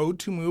developed this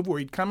go-to move where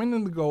he'd come in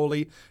the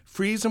goalie,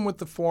 freeze him with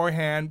the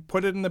forehand,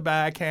 put it in the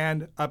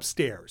backhand,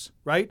 upstairs,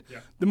 right? Yeah.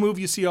 The move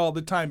you see all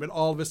the time, but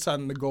all of a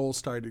sudden the goal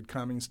started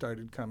coming.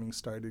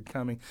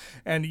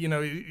 And,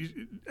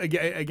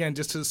 again,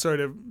 just to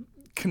sort of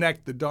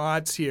connect the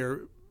dots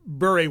here,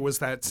 Bure was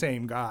that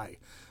same guy.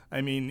 I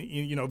mean,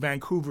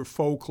 Vancouver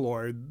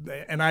folklore,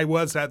 and I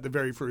was at the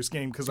very first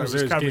game because I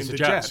was covering the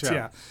Jets.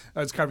 Yeah, I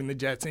was covering the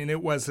Jets, and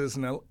it was as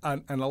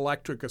an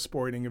electric a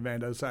sporting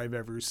event as I've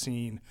ever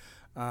seen.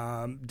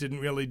 Didn't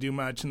really do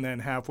much, and then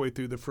halfway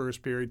through the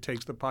first period,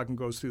 takes the puck and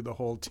goes through the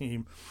whole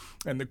team,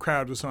 and the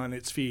crowd was on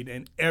its feet.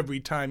 And every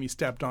time he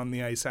stepped on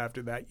the ice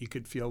after that, you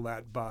could feel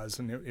that buzz,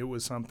 and it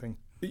was something.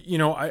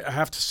 I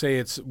have to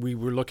say we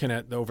were looking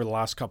at over the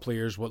last couple of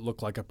years what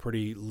looked like a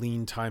pretty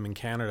lean time in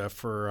Canada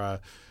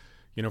for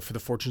the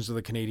fortunes of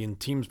the Canadian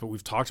teams, but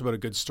we've talked about a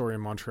good story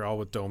in Montreal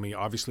with Domi.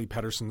 Obviously,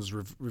 Pettersson's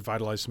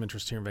revitalized some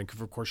interest here in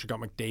Vancouver. Of course, you got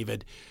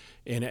McDavid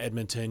in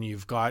Edmonton.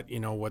 You've got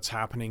what's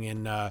happening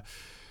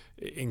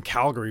in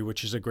Calgary,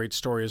 which is a great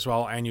story as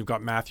well, and you've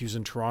got Matthews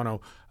in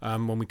Toronto.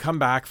 When we come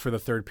back for the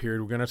third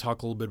period, we're going to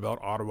talk a little bit about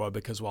Ottawa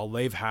because while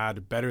they've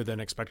had better than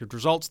expected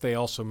results, they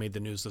also made the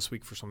news this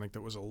week for something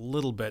that was a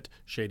little bit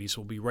shady.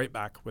 So we'll be right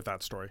back with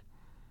that story.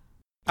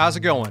 How's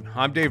it going?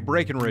 I'm Dave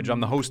Breckenridge. I'm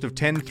the host of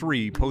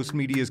 10-3,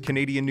 Postmedia's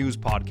Canadian news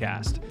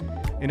podcast.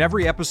 In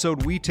every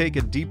episode, we take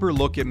a deeper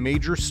look at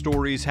major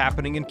stories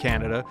happening in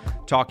Canada,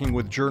 talking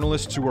with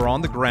journalists who are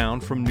on the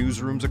ground from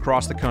newsrooms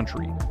across the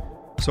country.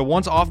 So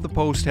once Off the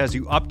Post has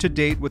you up to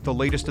date with the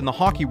latest in the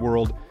hockey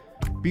world,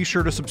 be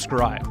sure to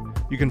subscribe.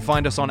 You can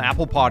find us on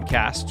Apple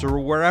Podcasts or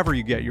wherever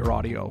you get your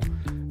audio.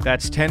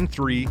 That's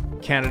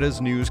 10-3,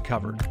 Canada's news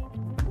covered.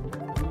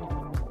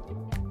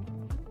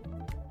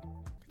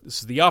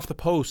 This is the Off the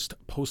Post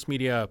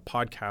Postmedia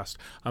podcast.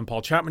 I'm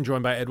Paul Chapman,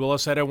 joined by Ed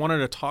Willis. Ed, I wanted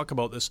to talk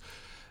about this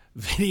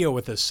video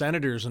with the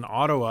Senators in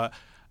Ottawa,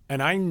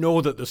 and I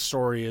know that the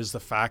story is the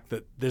fact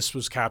that this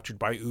was captured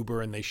by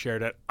Uber and they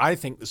shared it. I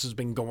think this has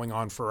been going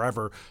on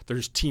forever.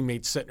 There's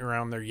teammates sitting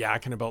around there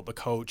yakking about the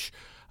coach,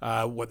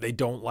 what they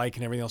don't like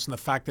and everything else, and the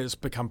fact that it's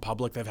become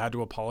public, they've had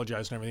to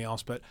apologize and everything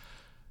else. But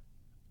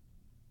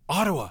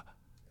Ottawa,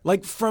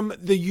 like from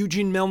the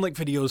Eugene Melnick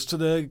videos to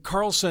the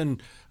Carlson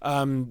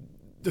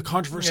the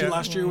controversy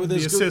last year with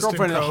his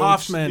girlfriend, coach,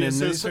 Hoffman, the and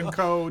assistant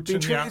coach.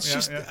 It's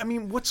just, I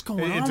mean, what's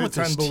going on with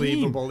this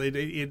unbelievable.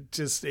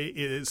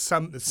 team?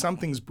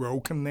 Something's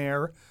broken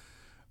there.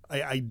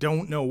 I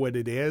don't know what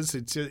it is.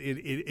 But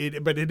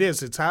it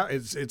is. It's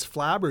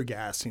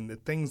flabbergasting the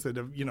things that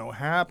have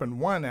happened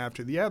one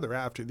after the other,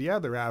 after the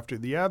other, after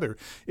the other.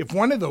 If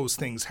one of those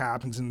things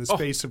happens in the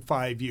space of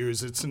 5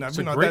 years, it's enough. It's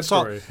a great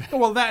story.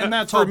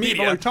 That's all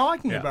people are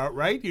talking about,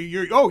 right?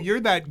 You're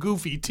that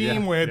goofy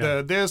team where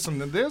the this and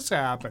the this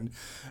happened.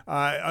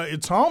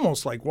 It's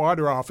almost like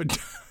water off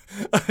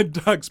a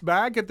duck's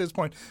back at this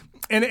point.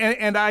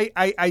 And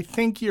I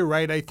think you're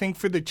right. I think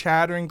for the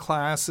chattering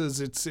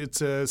classes,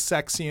 it's a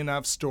sexy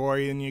enough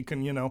story, and you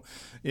can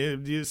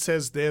it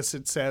says this,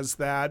 it says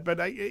that.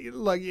 But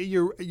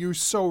you're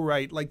so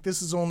right. Like,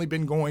 this has only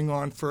been going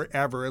on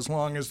forever, as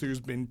long as there's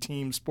been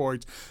team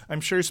sports.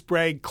 I'm sure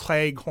Sprague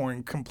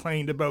Claghorn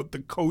complained about the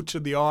coach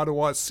of the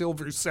Ottawa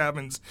Silver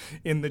Sevens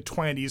in the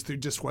 20s. There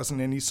just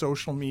wasn't any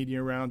social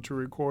media around to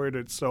record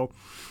it. So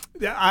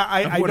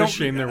what a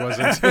shame there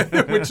wasn't.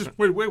 Which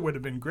would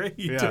have been great.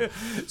 Yeah.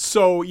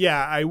 So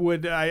yeah,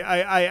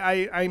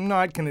 I'm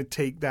not going to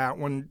take that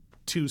one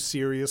too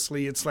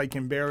seriously. It's like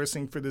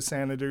embarrassing for the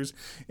Senators,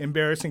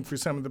 embarrassing for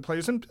some of the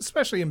players, and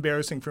especially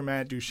embarrassing for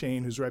Matt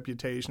Duchene, whose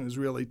reputation has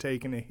really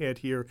taken a hit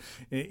here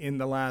in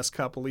the last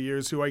couple of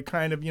years, who I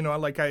kind of,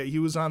 he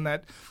was on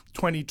that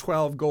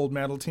 2012 gold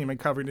medal team I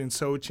covered in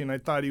Sochi, and I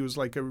thought he was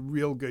like a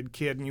real good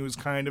kid, and he was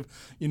kind of,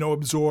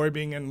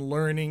 absorbing and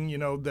learning,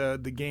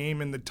 the game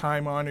and the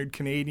time-honored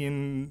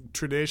Canadian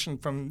tradition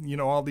from,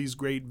 all these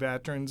great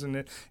veterans, and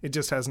it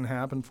just hasn't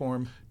happened for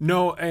him.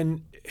 No,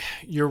 and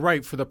you're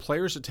right. For the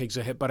players, it takes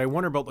a hit, but I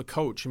wonder about the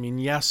coach. I mean,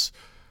 yes,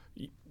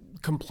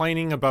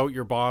 complaining about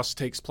your boss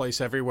takes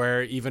place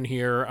everywhere, even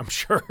here, I'm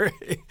sure.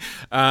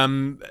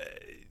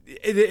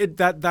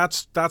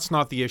 That's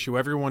not the issue.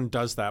 Everyone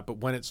does that, but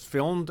when it's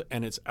filmed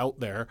and it's out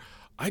there,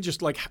 I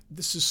just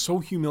this is so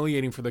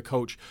humiliating for the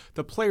coach.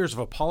 The players have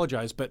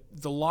apologized, but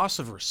the loss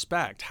of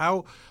respect,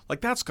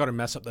 that's got to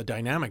mess up the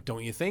dynamic,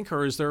 don't you think?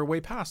 Or is there a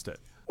way past it?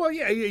 Well,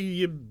 yeah,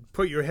 you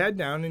put your head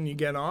down and you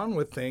get on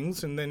with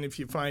things, and then if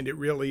you find it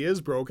really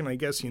is broken, I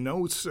guess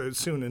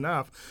soon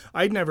enough.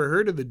 I'd never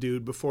heard of the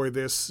dude before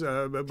this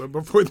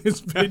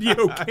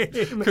video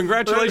came.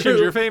 Congratulations,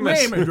 you're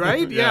famous. Famous,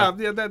 right? Yeah.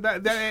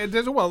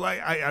 Well,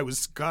 I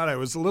was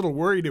a little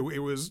worried. It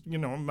was,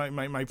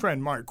 my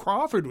friend Mark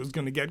Crawford was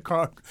going to get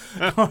caught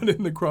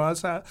in the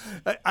cross.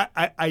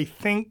 I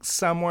think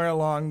somewhere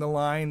along the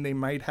line they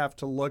might have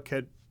to look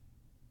at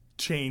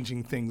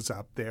changing things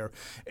up there.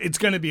 It's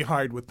going to be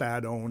hard with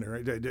that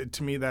owner.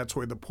 To me, that's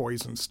where the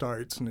poison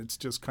starts, and it's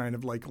just kind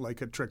of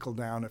like a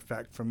trickle-down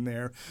effect from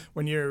there.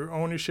 When your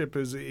ownership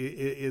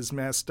is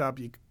messed up,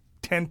 you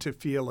tend to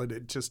feel it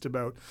at just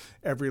about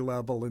every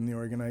level in the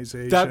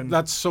organization.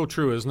 That's so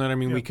true, isn't it? I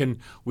mean,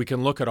 we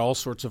can look at all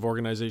sorts of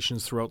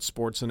organizations throughout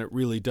sports, and it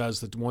really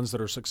does. The ones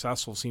that are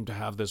successful seem to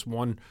have this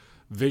one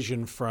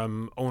vision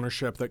from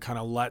ownership that kind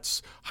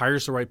of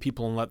hires the right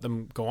people and let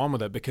them go on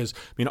with it. Because,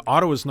 I mean,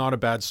 Ottawa's not a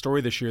bad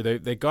story this year.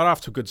 They got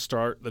off to a good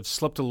start. They've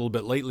slipped a little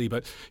bit lately,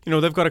 but,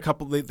 they've got a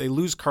couple. They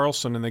lose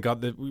Carlson, and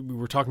we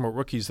were talking about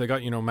rookies. They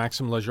got,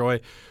 Maxime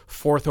Lajoie,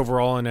 4th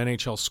overall in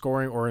NHL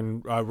scoring or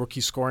in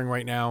rookie scoring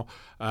right now.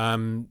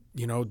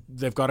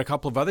 They've got a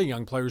couple of other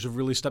young players who've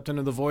really stepped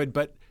into the void,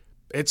 but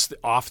it's the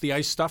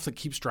off-the-ice stuff that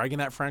keeps dragging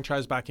that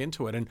franchise back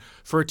into it. And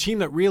for a team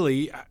that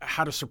really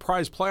had a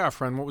surprise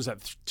playoff run, what was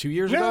that, 2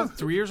 years ago,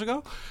 3 years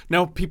ago?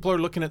 Now people are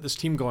looking at this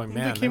team going,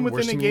 man, they came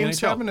within a Game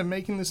 7 of of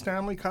making the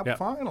Stanley Cup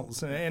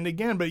Finals. And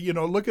again, but,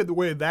 look at the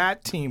way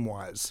that team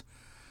was.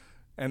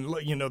 And,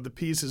 the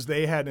pieces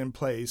they had in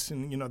place.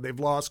 And, they've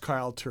lost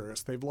Kyle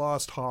Turris. They've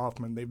lost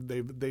Hoffman.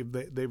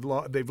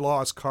 They've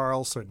lost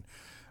Carlson.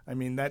 I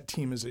mean, that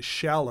team is a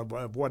shell of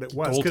what it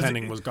was.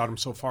 Goaltending got them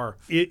so far.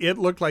 It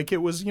looked like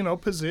it was,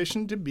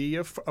 positioned to be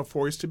a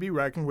force to be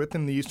reckoned with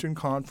in the Eastern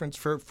Conference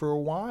for a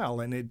while.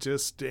 And it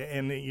just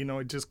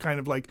kind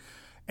of like,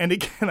 and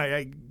again,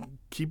 I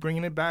keep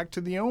bringing it back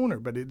to the owner,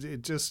 but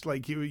it just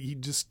like he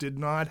just did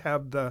not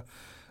have the,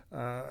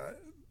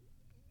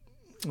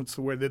 what's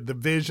the word, the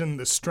vision,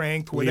 the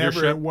strength,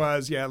 whatever leadership. It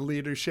was. Yeah,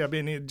 leadership.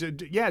 And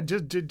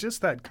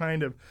just that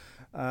kind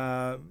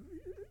of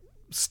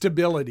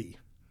stability.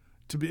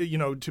 To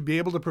be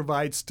able to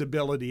provide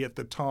stability at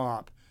the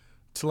top,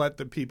 to let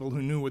the people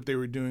who knew what they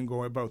were doing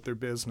go about their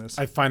business.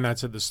 I find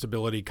that's the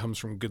stability comes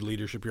from good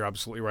leadership. You're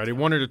absolutely right. I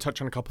wanted to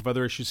touch on a couple of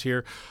other issues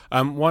here.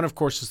 One, of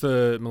course, is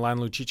the Milan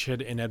Lucic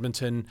hit in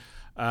Edmonton.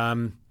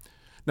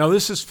 Now,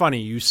 this is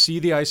funny. You see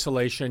the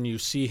isolation. You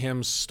see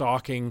him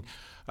stalking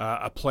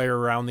a player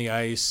around the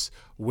ice,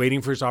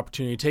 waiting for his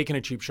opportunity, taking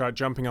a cheap shot,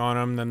 jumping on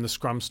him, then the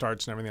scrum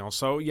starts and everything else.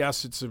 So,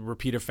 yes, it's a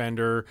repeat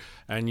offender,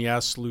 and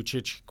yes,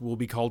 Lucic will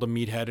be called a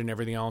meathead and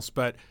everything else,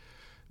 but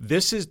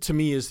this is, to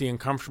me, is the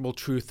uncomfortable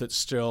truth that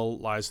still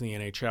lies in the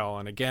NHL.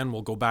 And again,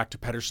 we'll go back to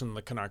Pettersson and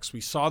the Canucks.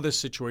 We saw this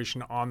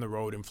situation on the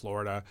road in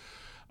Florida,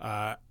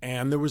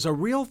 and there was a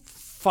real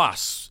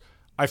fuss,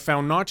 I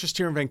found, not just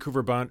here in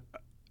Vancouver, but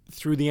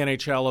through the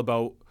NHL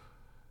about,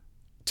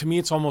 to me,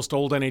 it's almost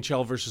old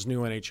NHL versus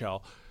new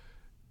NHL.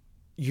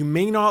 You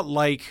may not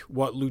like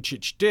what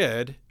Lucic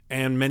did,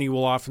 and many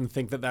will often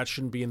think that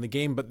shouldn't be in the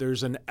game, but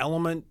there's an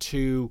element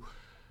to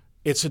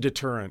it's a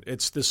deterrent.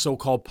 It's the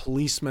so-called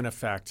policeman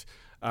effect.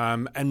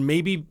 And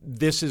maybe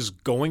this is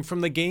going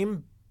from the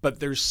game, but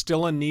there's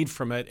still a need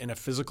from it in a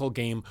physical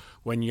game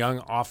when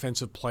young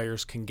offensive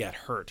players can get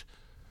hurt.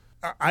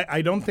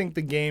 I don't think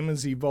the game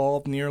has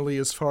evolved nearly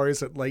as far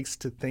as it likes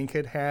to think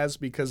it has,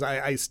 because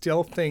I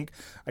still think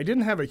I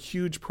didn't have a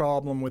huge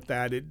problem with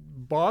that. It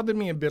bothered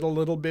me a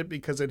little bit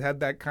because it had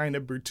that kind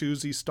of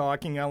Bertuzzi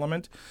stalking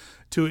element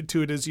to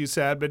it, as you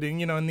said. But in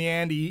the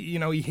end, he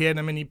hit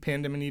him and he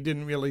pinned him and he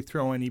didn't really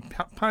throw any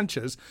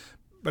punches.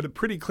 But a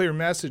pretty clear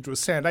message was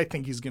sent. I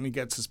think he's going to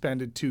get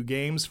suspended 2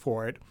 games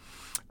for it.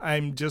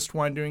 I'm just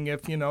wondering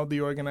if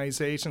the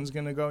organization's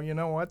going to go, you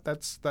know what,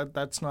 that's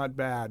not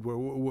bad.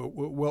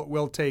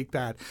 We'll take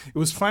that. It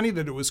was funny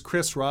that it was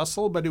Chris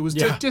Russell, but it was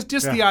just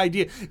the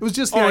idea. It was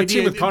just the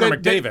idea with Connor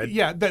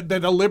McDavid.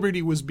 That a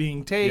liberty was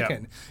being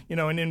taken.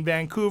 And in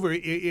Vancouver,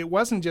 it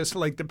wasn't just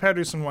like the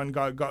Pettersson one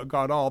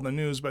got all the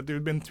news, but there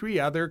have been 3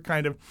 other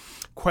kind of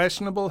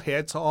questionable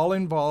hits, all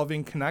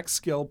involving Canucks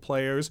skill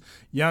players,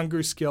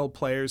 younger skill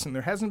players, and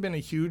there hasn't been a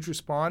huge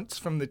response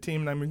from the team.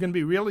 And I'm going to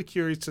be really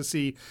curious to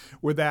see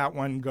where that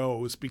one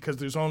goes, because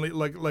there's only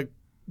like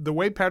the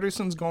way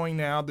Pettersson's going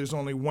now, there's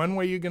only one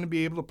way you're going to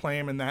be able to play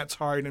him, and that's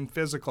hard and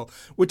physical,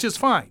 which is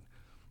fine.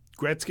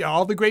 Gretzky,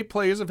 all the great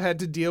players have had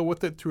to deal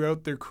with it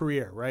throughout their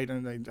career, right?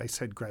 And I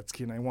said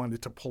Gretzky, and I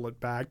wanted to pull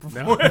it back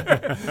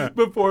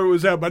before it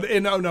was out. But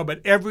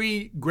but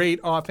every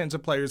great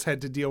offensive player has had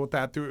to deal with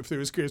that through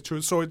his career.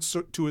 So it's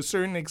to a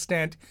certain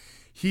extent,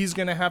 he's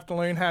going to have to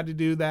learn how to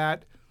do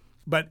that,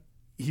 but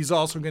he's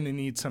also going to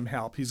need some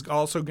help. He's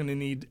also going to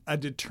need a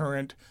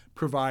deterrent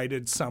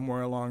provided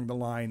somewhere along the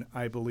line,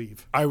 I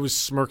believe. I was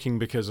smirking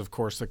because, of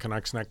course, the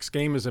Canucks' next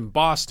game is in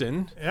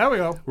Boston. There we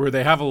go. Where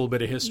they have a little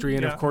bit of history.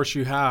 And, of course,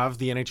 you have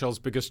the NHL's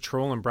biggest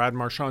troll in Brad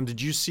Marchand.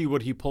 Did you see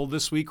what he pulled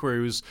this week where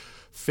he was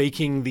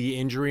faking the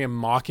injury and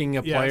mocking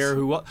a player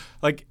who,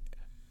 like,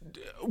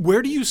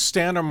 where do you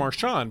stand on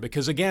Marchand?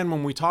 Because, again,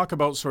 when we talk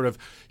about sort of,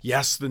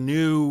 yes, the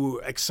new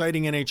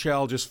exciting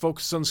NHL, just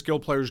focus on skill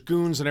players,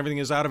 goons, and everything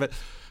is out of it,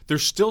 there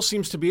still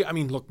seems to be, I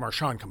mean, look,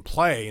 Marchand can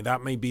play.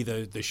 That may be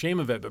the shame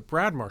of it. But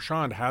Brad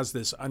Marchand has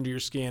this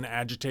under-your-skin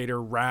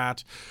agitator,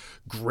 rat,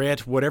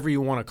 grit, whatever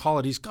you want to call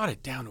it. He's got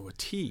it down to a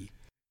T.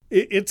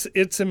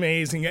 It's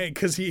amazing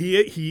because he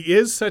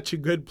is such a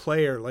good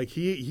player. Like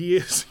he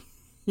is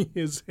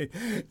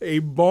a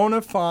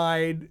bona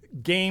fide,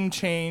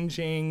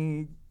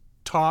 game-changing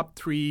top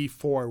 3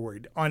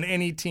 forward on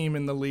any team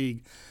in the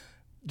league.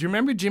 Do you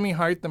remember Jimmy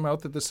Hart, the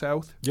Mouth of the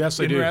South?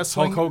 Yes, I in do.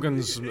 wrestling? Hulk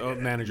Hogan's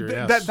manager,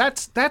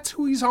 yes. That's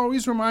who he's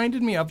always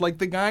reminded me of, like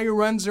the guy who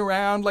runs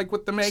around like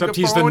with the megaphone. Except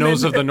he's the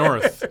nose of the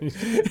North.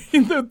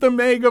 the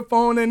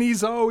megaphone, and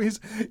he's always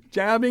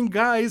jabbing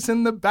guys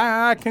in the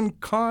back and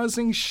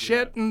causing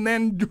shit and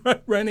then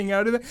running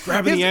out of there.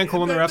 Grabbing the ankle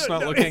when the ref's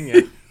not looking.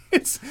 Yeah.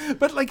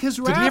 But like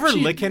his rap Did he ever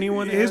sheet, lick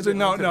anyone?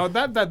 No,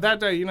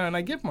 that you know, and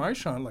I give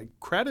Marshawn like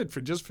credit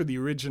for the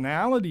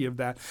originality of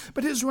that.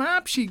 But his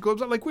rap sheet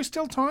goes like we're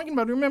still talking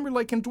about it. Remember,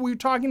 like we were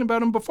talking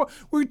about him before.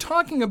 We were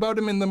talking about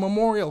him in the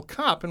Memorial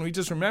Cup, and I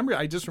just remember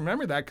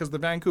that because the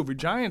Vancouver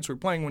Giants were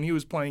playing when he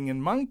was playing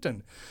in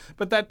Moncton.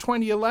 But that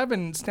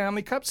 2011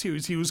 Stanley Cup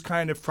series, he was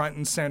kind of front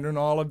and center and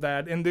all of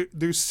that. And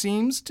there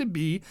seems to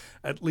be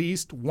at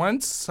least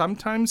once,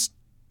 sometimes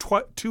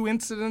two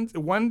incidents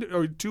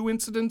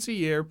a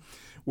year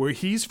where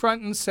he's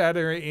front and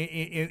center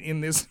in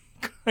this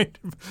kind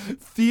of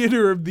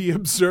theater of the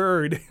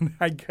absurd. And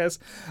I guess,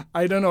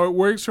 I don't know, it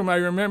works for him. I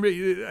remember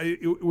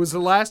it was the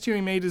last year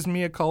he made his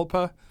mea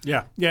culpa.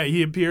 Yeah. Yeah,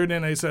 he appeared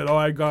and I said,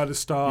 I got to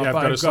stop. Yeah,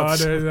 I've got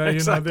to,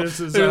 exactly.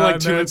 This is... There were like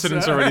 2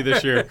 incidents already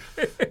this year.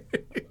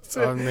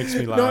 So, it makes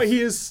me laugh. No,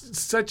 he is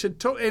such a...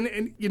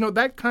 and you know,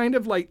 that kind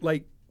of like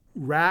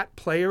rat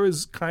player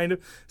is kind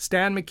of...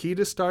 Stan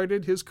Mikita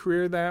started his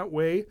career that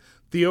way.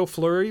 Theo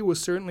Fleury was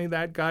certainly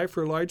that guy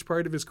for a large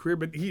part of his career,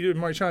 but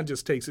Marchand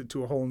just takes it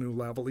to a whole new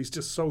level. He's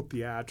just so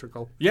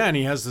theatrical. Yeah, and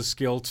he has the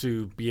skill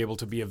to be able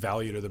to be of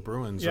value to the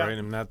Bruins, right?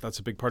 And that's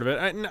a big part of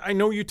it. I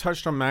know you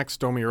touched on Max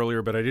Domi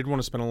earlier, but I did want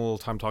to spend a little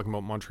time talking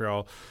about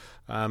Montreal.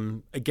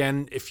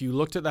 Again, if you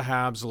looked at the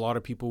Habs, a lot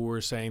of people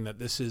were saying that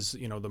this is,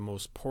 the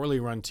most poorly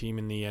run team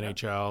in the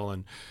NHL,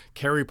 and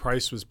Carey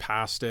Price was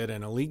past it,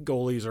 and elite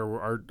goalies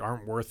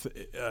aren't worth,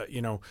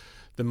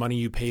 the money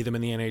you pay them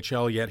in the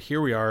NHL. Yet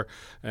here we are,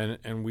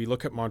 and we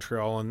look at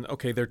Montreal, and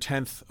okay, they're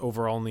 10th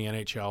overall in the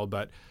NHL,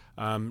 but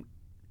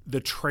the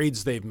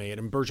trades they've made,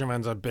 and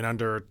Bergevin's have been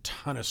under a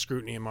ton of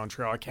scrutiny in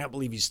Montreal. I can't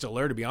believe he's still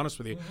there, to be honest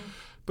with you. Mm-hmm.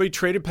 But he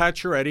traded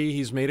Pacioretty.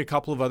 He's made a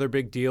couple of other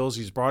big deals.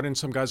 He's brought in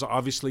some guys,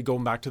 obviously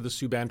going back to the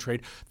Subban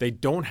trade. They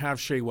don't have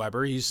Shea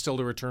Weber. He's still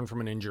to return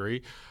from an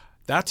injury.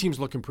 That team's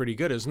looking pretty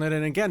good, isn't it?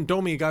 And again,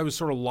 Domi, a guy who was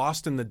sort of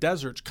lost in the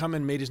desert, come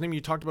and made his name. You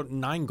talked about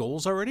 9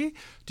 goals already.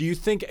 Do you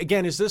think,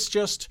 again, is this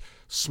just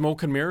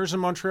smoke and mirrors in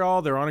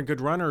Montreal? They're on a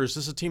good run, or is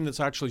this a team that's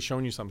actually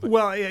shown you something?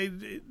 Well,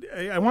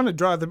 I want to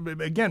draw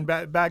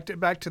back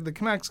to the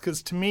Canucks,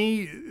 because to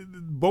me,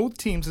 both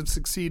teams have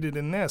succeeded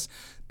in this.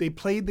 They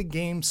played the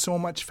game so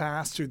much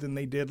faster than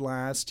they did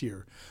last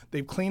year.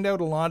 They've cleaned out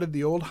a lot of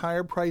the old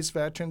higher-priced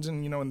veterans,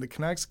 and in the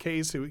Canucks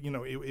case,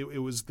 it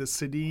was the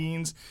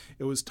Sedins,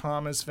 it was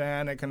Thomas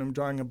Vanek, and I'm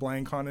drawing a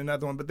blank on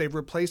another one, but they've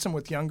replaced them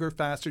with younger,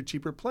 faster,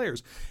 cheaper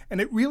players,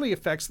 and it really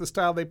affects the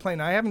style they play.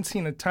 Now, I haven't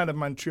seen a ton of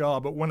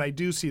Montreal, but when I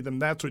do see them,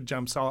 that's what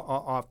jumps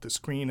off the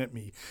screen at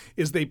me.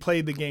 Is they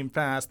played the game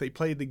fast. They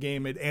played the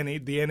game at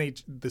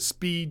the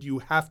speed you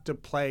have to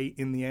play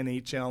in the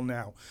NHL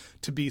now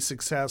to be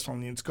successful.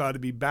 And it's got to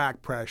be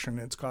back pressure, and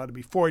it's got to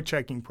be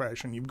forechecking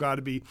pressure, and you've got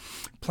to be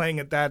playing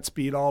at that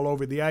speed all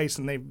over the ice.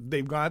 And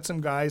they've got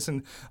some guys,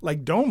 and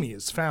like Domi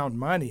has found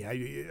money.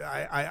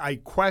 I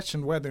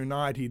questioned whether or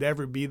not he'd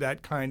ever be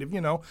that kind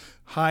of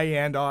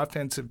high-end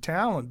offensive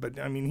talent, but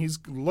I mean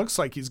looks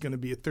like he's going to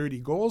be a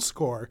 30-goal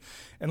scorer.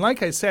 And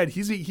like I said,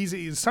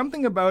 he's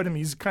something about him.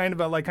 He's kind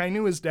of I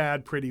knew his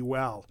dad pretty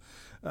well.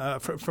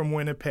 From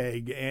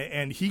Winnipeg,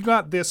 and he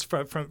got this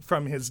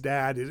from his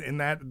dad,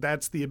 and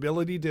that's the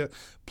ability to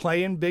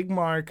play in big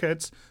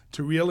markets,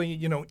 to really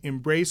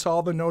embrace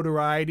all the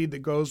notoriety that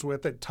goes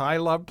with it. Ty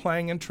loved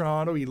playing in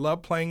Toronto. He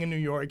loved playing in New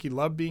York. He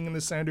loved being in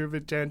the center of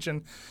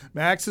attention.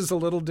 Max is a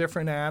little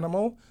different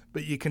animal,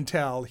 but you can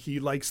tell he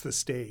likes the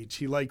stage.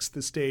 He likes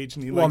the stage,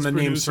 and he likes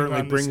producing on the stage. Well, the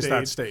name certainly brings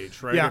that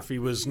stage, right? Yeah. If he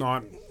was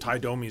not Ty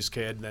Domi's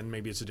kid, then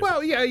maybe it's a different...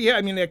 Well, yeah.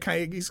 I mean,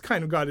 he's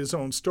kind of got his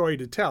own story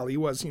to tell. He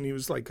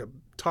was like a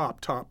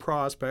top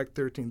prospect,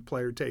 13th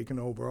player taken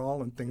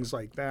overall, and things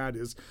like that.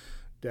 His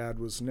dad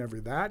was never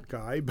that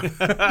guy,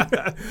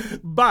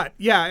 but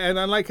yeah,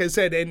 and like I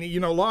said, and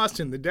lost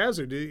in the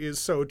desert is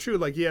so true.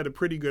 Like, he had a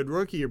pretty good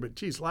rookie year, but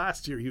geez,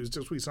 last year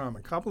we saw him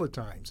a couple of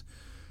times,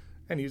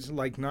 and he's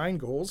like 9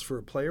 goals for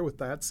a player with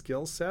that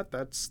skill set.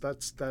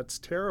 That's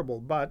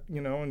terrible. But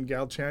and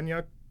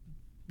Galchenyuk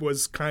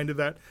was kind of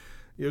that.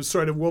 It was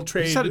sort of, we'll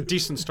trade. He's had a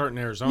decent start in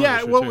Arizona.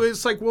 Yeah, well,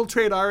 it's like we'll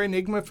trade our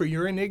Enigma for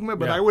your Enigma,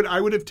 but yeah. I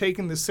would have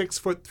taken the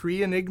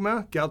 6'3"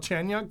 Enigma,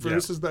 Galchenyuk,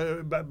 versus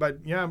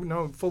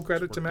full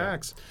credit to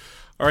Max.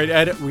 All right,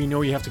 Ed, we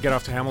know you have to get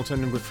off to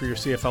Hamilton for your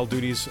CFL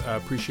duties.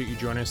 Appreciate you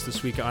joining us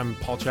this week. I'm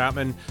Paul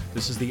Chapman.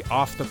 This is the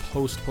Off the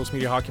Post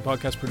Media Hockey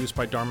Podcast produced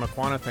by Dharma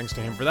Kwana. Thanks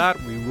to him for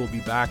that. We will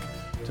be back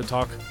to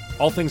talk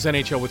all things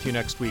NHL with you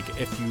next week.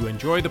 If you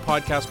enjoy the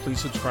podcast,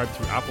 please subscribe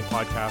through Apple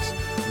Podcasts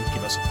and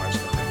give us a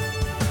 5-star rating.